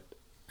burden, but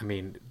I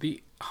mean,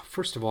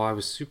 first of all, I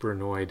was super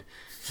annoyed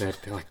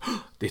that they're like,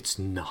 oh, it's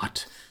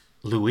not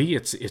Louis,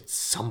 it's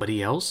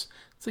somebody else.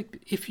 It's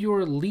like, if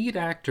your lead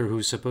actor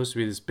who's supposed to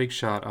be this big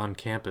shot on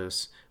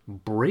campus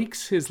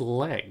breaks his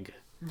leg,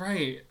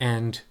 right,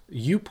 and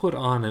you put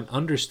on an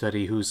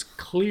understudy who's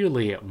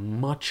clearly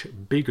much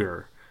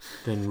bigger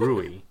than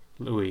Louis,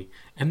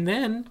 and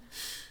then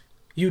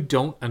you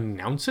don't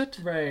announce it,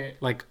 right?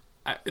 Like,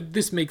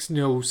 this makes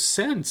no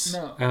sense.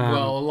 No,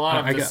 well, a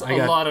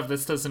lot of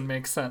this doesn't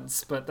make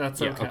sense, but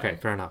that's okay. Okay,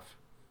 fair enough.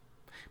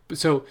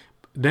 So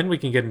then we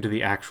can get into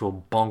the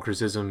actual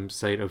bonkersism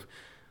side of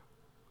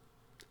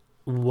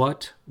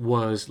what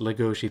was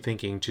Legoshi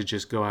thinking to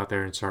just go out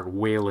there and start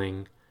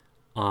wailing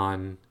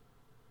on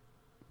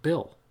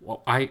Bill.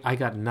 Well, I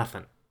got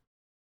nothing.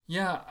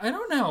 Yeah, I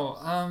don't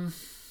know.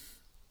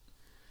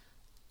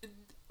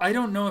 I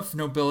don't know if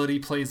nobility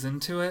plays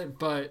into it,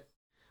 but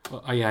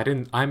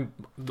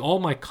all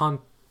my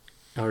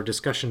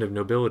discussion of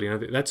nobility,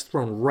 that's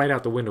thrown right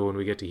out the window when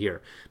we get to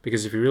here.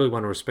 Because if you really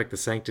want to respect the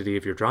sanctity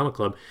of your drama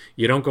club,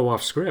 you don't go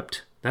off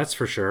script. That's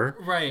for sure.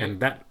 Right.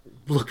 And that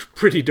looked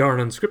pretty darn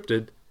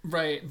unscripted.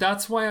 Right.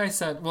 That's why I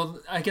said, well,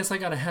 I guess I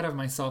got ahead of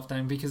myself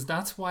then, because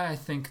that's why I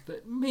think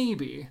that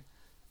maybe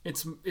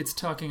it's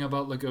talking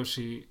about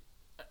Legoshi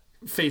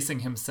facing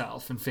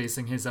himself and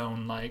facing his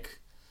own, like,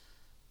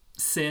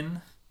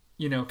 sin,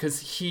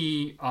 because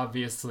he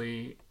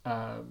obviously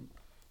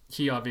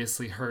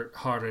hurt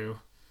Haru,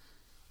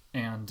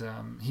 and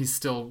he's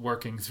still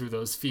working through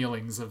those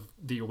feelings of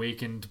the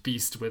awakened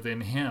beast within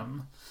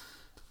him.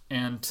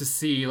 And to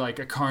see, like,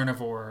 a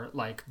carnivore,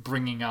 like,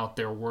 bringing out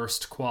their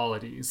worst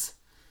qualities,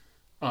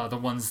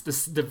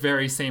 the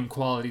very same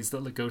qualities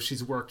that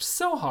Legoshi's worked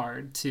so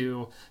hard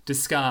to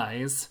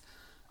disguise,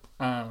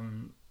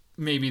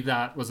 maybe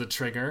that was a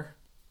trigger.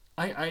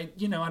 I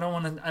don't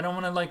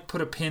want to like put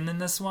a pin in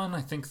this one.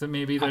 I think that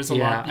maybe there's a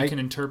lot you can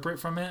interpret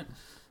from it.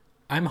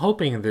 I'm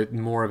hoping that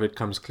more of it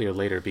comes clear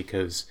later,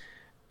 because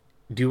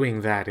doing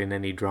that in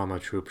any drama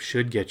troupe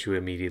should get you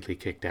immediately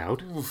kicked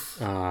out.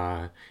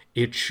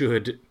 It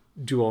should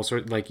do all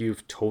sorts, like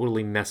you've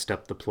totally messed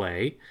up the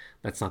play.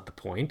 That's not the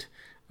point.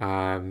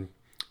 The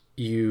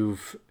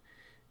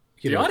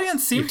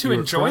audience seemed to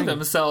enjoy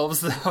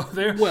themselves,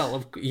 though.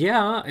 Well,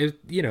 yeah,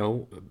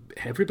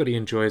 everybody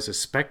enjoys a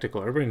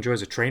spectacle. Everybody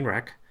enjoys a train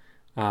wreck.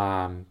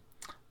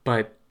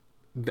 But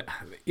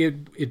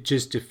it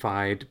just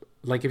defied...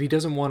 Like, if he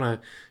doesn't want to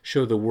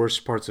show the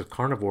worst parts of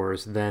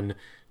carnivores, then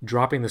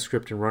dropping the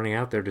script and running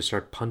out there to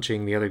start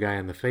punching the other guy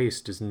in the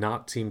face does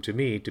not seem to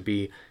me to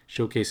be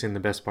showcasing the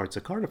best parts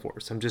of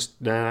carnivores.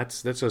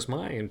 That's just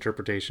my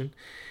interpretation.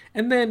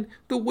 And then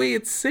the way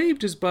it's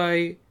saved is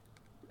by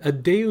a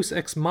deus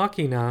ex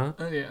machina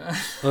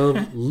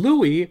of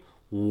Louis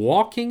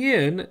walking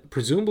in,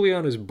 presumably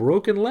on his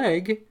broken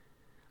leg.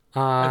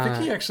 I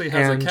think he actually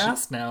has a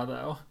cast now,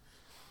 though.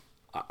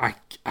 I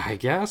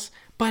guess.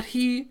 But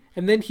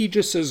then he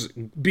just says,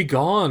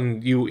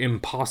 "Begone, you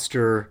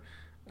imposter,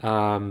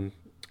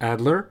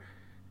 Adler."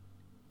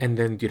 And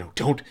then,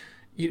 don't...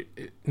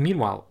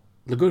 Meanwhile,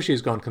 Lugosi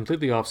has gone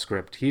completely off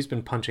script. He's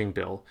been punching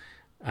Bill.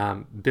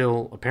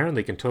 Bill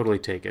apparently can totally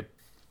take it.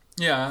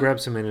 Yeah.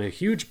 Grabs him in a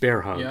huge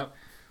bear hug. Yep.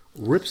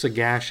 Rips a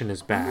gash in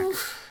his back.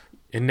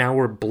 And now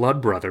we're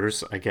blood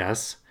brothers, I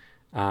guess,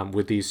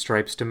 with these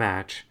stripes to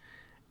match.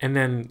 And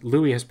then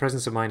Louis has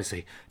presence of mind to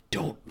say,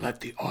 "Don't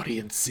let the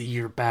audience see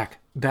your back."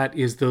 That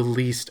is the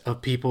least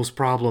of people's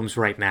problems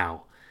right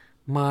now.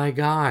 My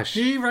gosh.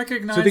 He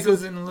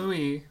recognizes in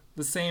Louis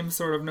the same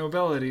sort of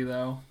nobility,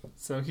 though.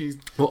 So he's...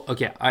 Well,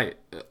 okay,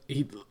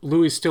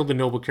 Louis is still the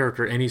noble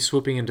character, and he's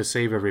swooping in to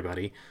save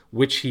everybody,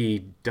 which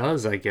he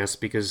does, I guess,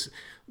 because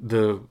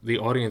the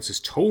audience is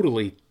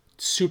totally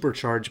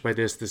supercharged by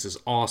this. This is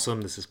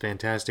awesome. This is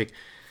fantastic.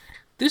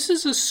 This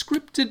is a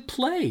scripted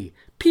play.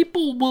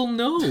 People will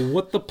know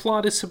what the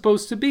plot is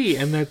supposed to be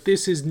and that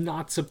this is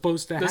not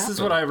supposed to happen. This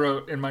is what I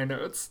wrote in my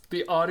notes.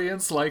 The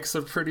audience likes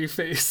a pretty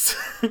face.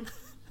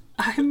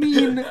 I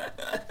mean,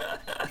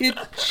 it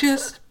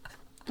just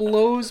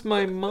blows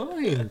my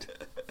mind.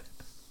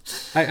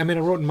 I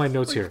wrote in my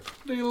notes here.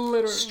 They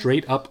literally...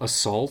 Straight up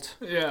assault.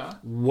 Yeah.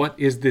 What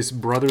is this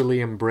brotherly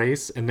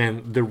embrace? And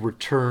then the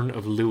return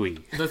of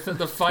Louis.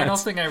 The final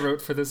thing I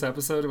wrote for this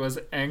episode was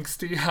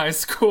angsty high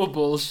school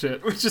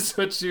bullshit, which is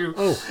what you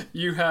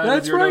had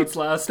in your notes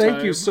last time.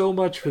 Thank you so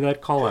much for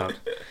that call out.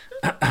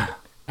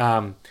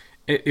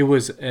 It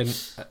was an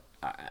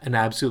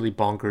absolutely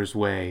bonkers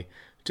way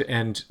to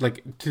end.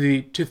 Like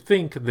to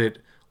think that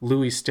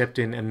Louis stepped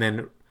in and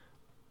then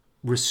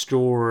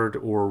restored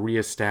or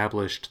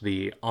reestablished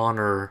the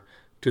honor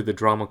to the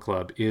drama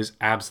club is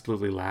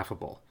absolutely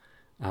laughable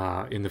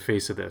in the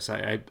face of this.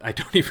 I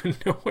don't even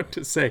know what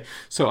to say.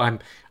 So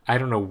I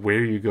don't know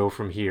where you go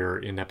from here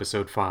in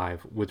episode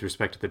 5 with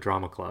respect to the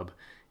drama club.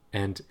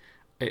 And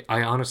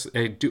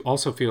I do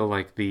also feel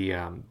like the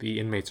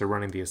inmates are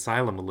running the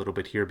asylum a little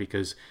bit here,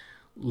 because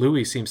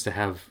Louis seems to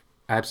have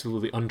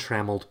absolutely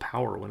untrammeled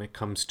power when it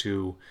comes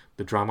to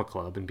the drama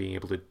club and being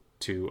able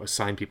to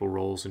assign people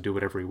roles and do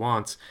whatever he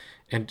wants.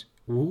 And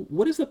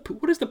what does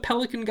the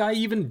Pelican guy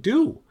even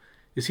do?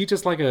 Is he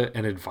just like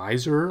an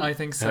advisor? I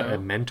think so. A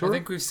mentor? I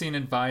think we've seen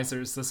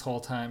advisors this whole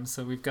time.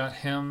 So we've got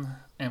him,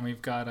 and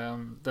we've got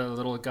the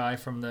little guy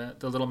from the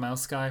little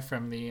mouse guy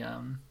from the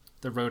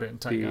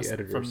rodent, I guess,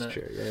 from the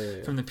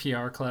chair. From the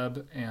PR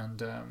club,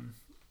 and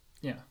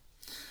yeah.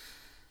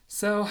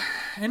 So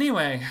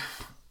anyway,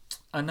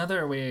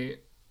 another way.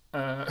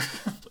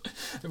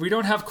 We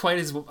don't have quite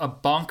as a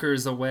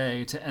bonkers a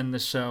way to end the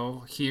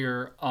show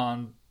here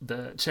on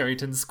the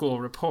Cherryton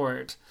School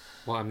Report.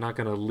 Well, I'm not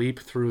going to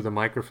leap through the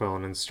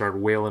microphone and start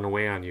wailing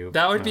away on you.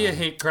 That would be a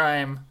hate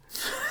crime.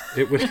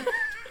 It would.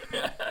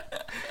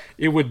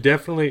 It would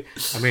definitely.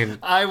 I mean,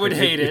 I would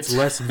hate it. It's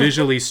less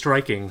visually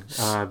striking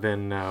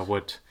than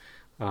what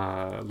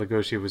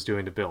Lugosi was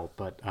doing to Bill,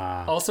 but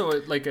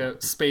also like a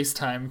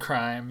space-time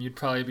crime. You'd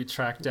probably be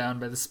tracked down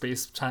by the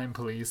space-time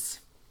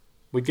police.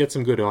 We'd get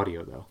some good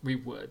audio, though. We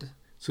would.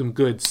 Some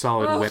good,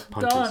 solid, wet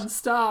punches. Don,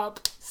 stop,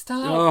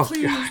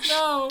 please, gosh.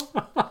 No.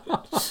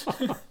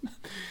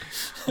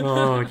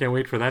 Oh, I can't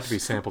wait for that to be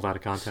sampled out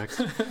of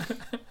context.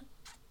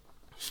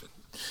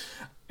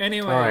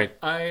 Anyway, right.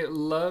 I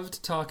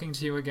loved talking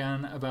to you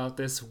again about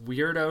this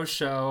weirdo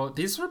show.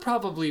 These were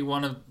probably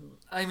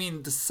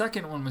the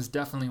second one was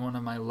definitely one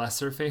of my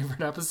lesser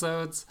favorite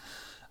episodes.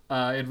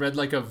 It read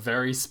like a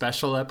very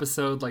special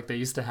episode, like they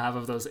used to have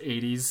of those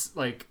 80s,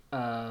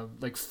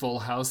 like Full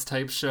House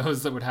type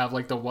shows that would have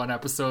like the one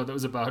episode that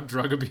was about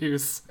drug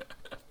abuse.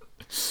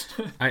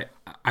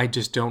 I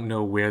just don't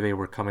know where they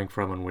were coming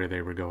from and where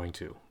they were going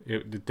to.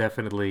 It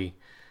definitely,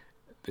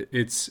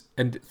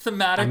 and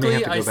thematically I may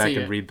have to go back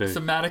and read the.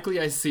 Thematically,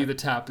 I see the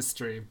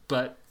tapestry,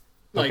 but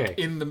like okay.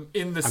 in the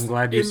I'm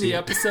glad you see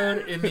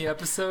episode,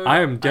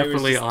 I am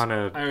definitely on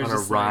a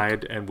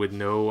ride like, and with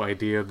no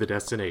idea of the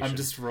destination. I'm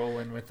just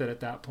rolling with it at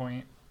that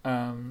point.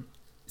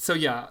 So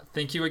yeah,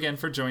 thank you again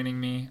for joining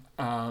me.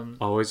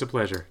 Always a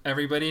pleasure.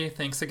 Everybody,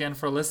 thanks again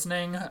for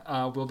listening.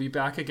 We'll be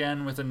back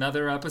again with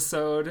another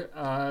episode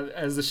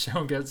as the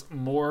show gets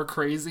more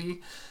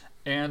crazy.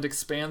 and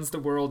expands the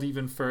world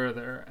even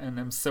further. And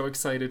I'm so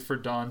excited for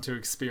Dawn to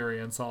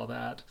experience all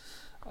that.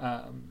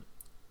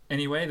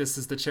 Anyway, this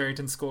is the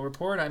Cherryton School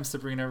Report. I'm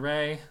Sabrina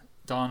Ray.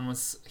 Dawn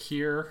was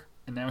here,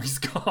 and now he's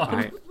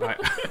gone. I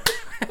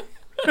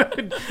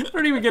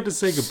don't even get to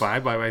say goodbye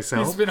by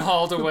myself. He's been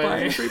hauled away.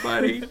 Goodbye,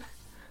 everybody.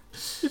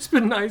 It's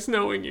been nice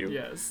knowing you.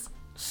 Yes.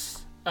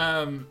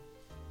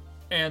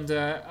 And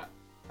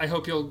I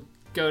hope you'll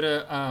go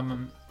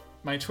to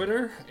my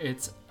Twitter.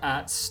 It's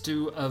at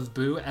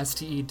StewOfBoo,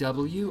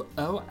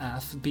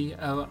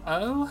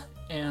 STEWOFBOO.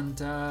 And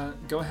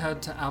go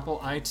ahead to Apple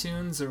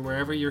iTunes or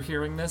wherever you're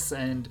hearing this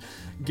and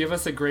give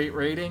us a great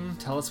rating.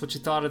 Tell us what you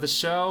thought of the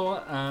show,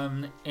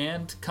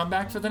 and come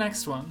back for the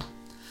next one.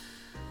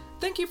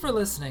 Thank you for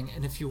listening,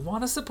 and if you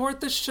want to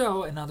support this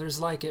show and others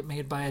like it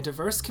made by a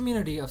diverse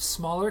community of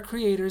smaller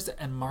creators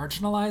and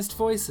marginalized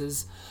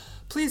voices,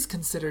 please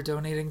consider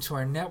donating to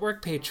our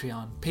network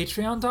Patreon,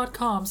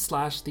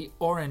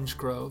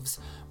 patreon.com/theorangegroves,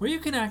 where you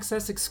can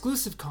access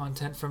exclusive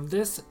content from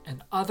this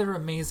and other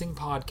amazing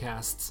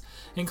podcasts,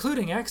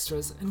 including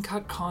extras and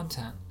cut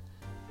content.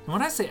 And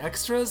when I say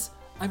extras,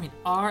 I mean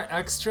our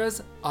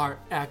extras are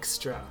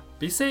extra.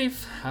 Be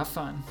safe, have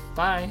fun,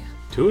 bye.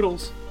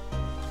 Toodles.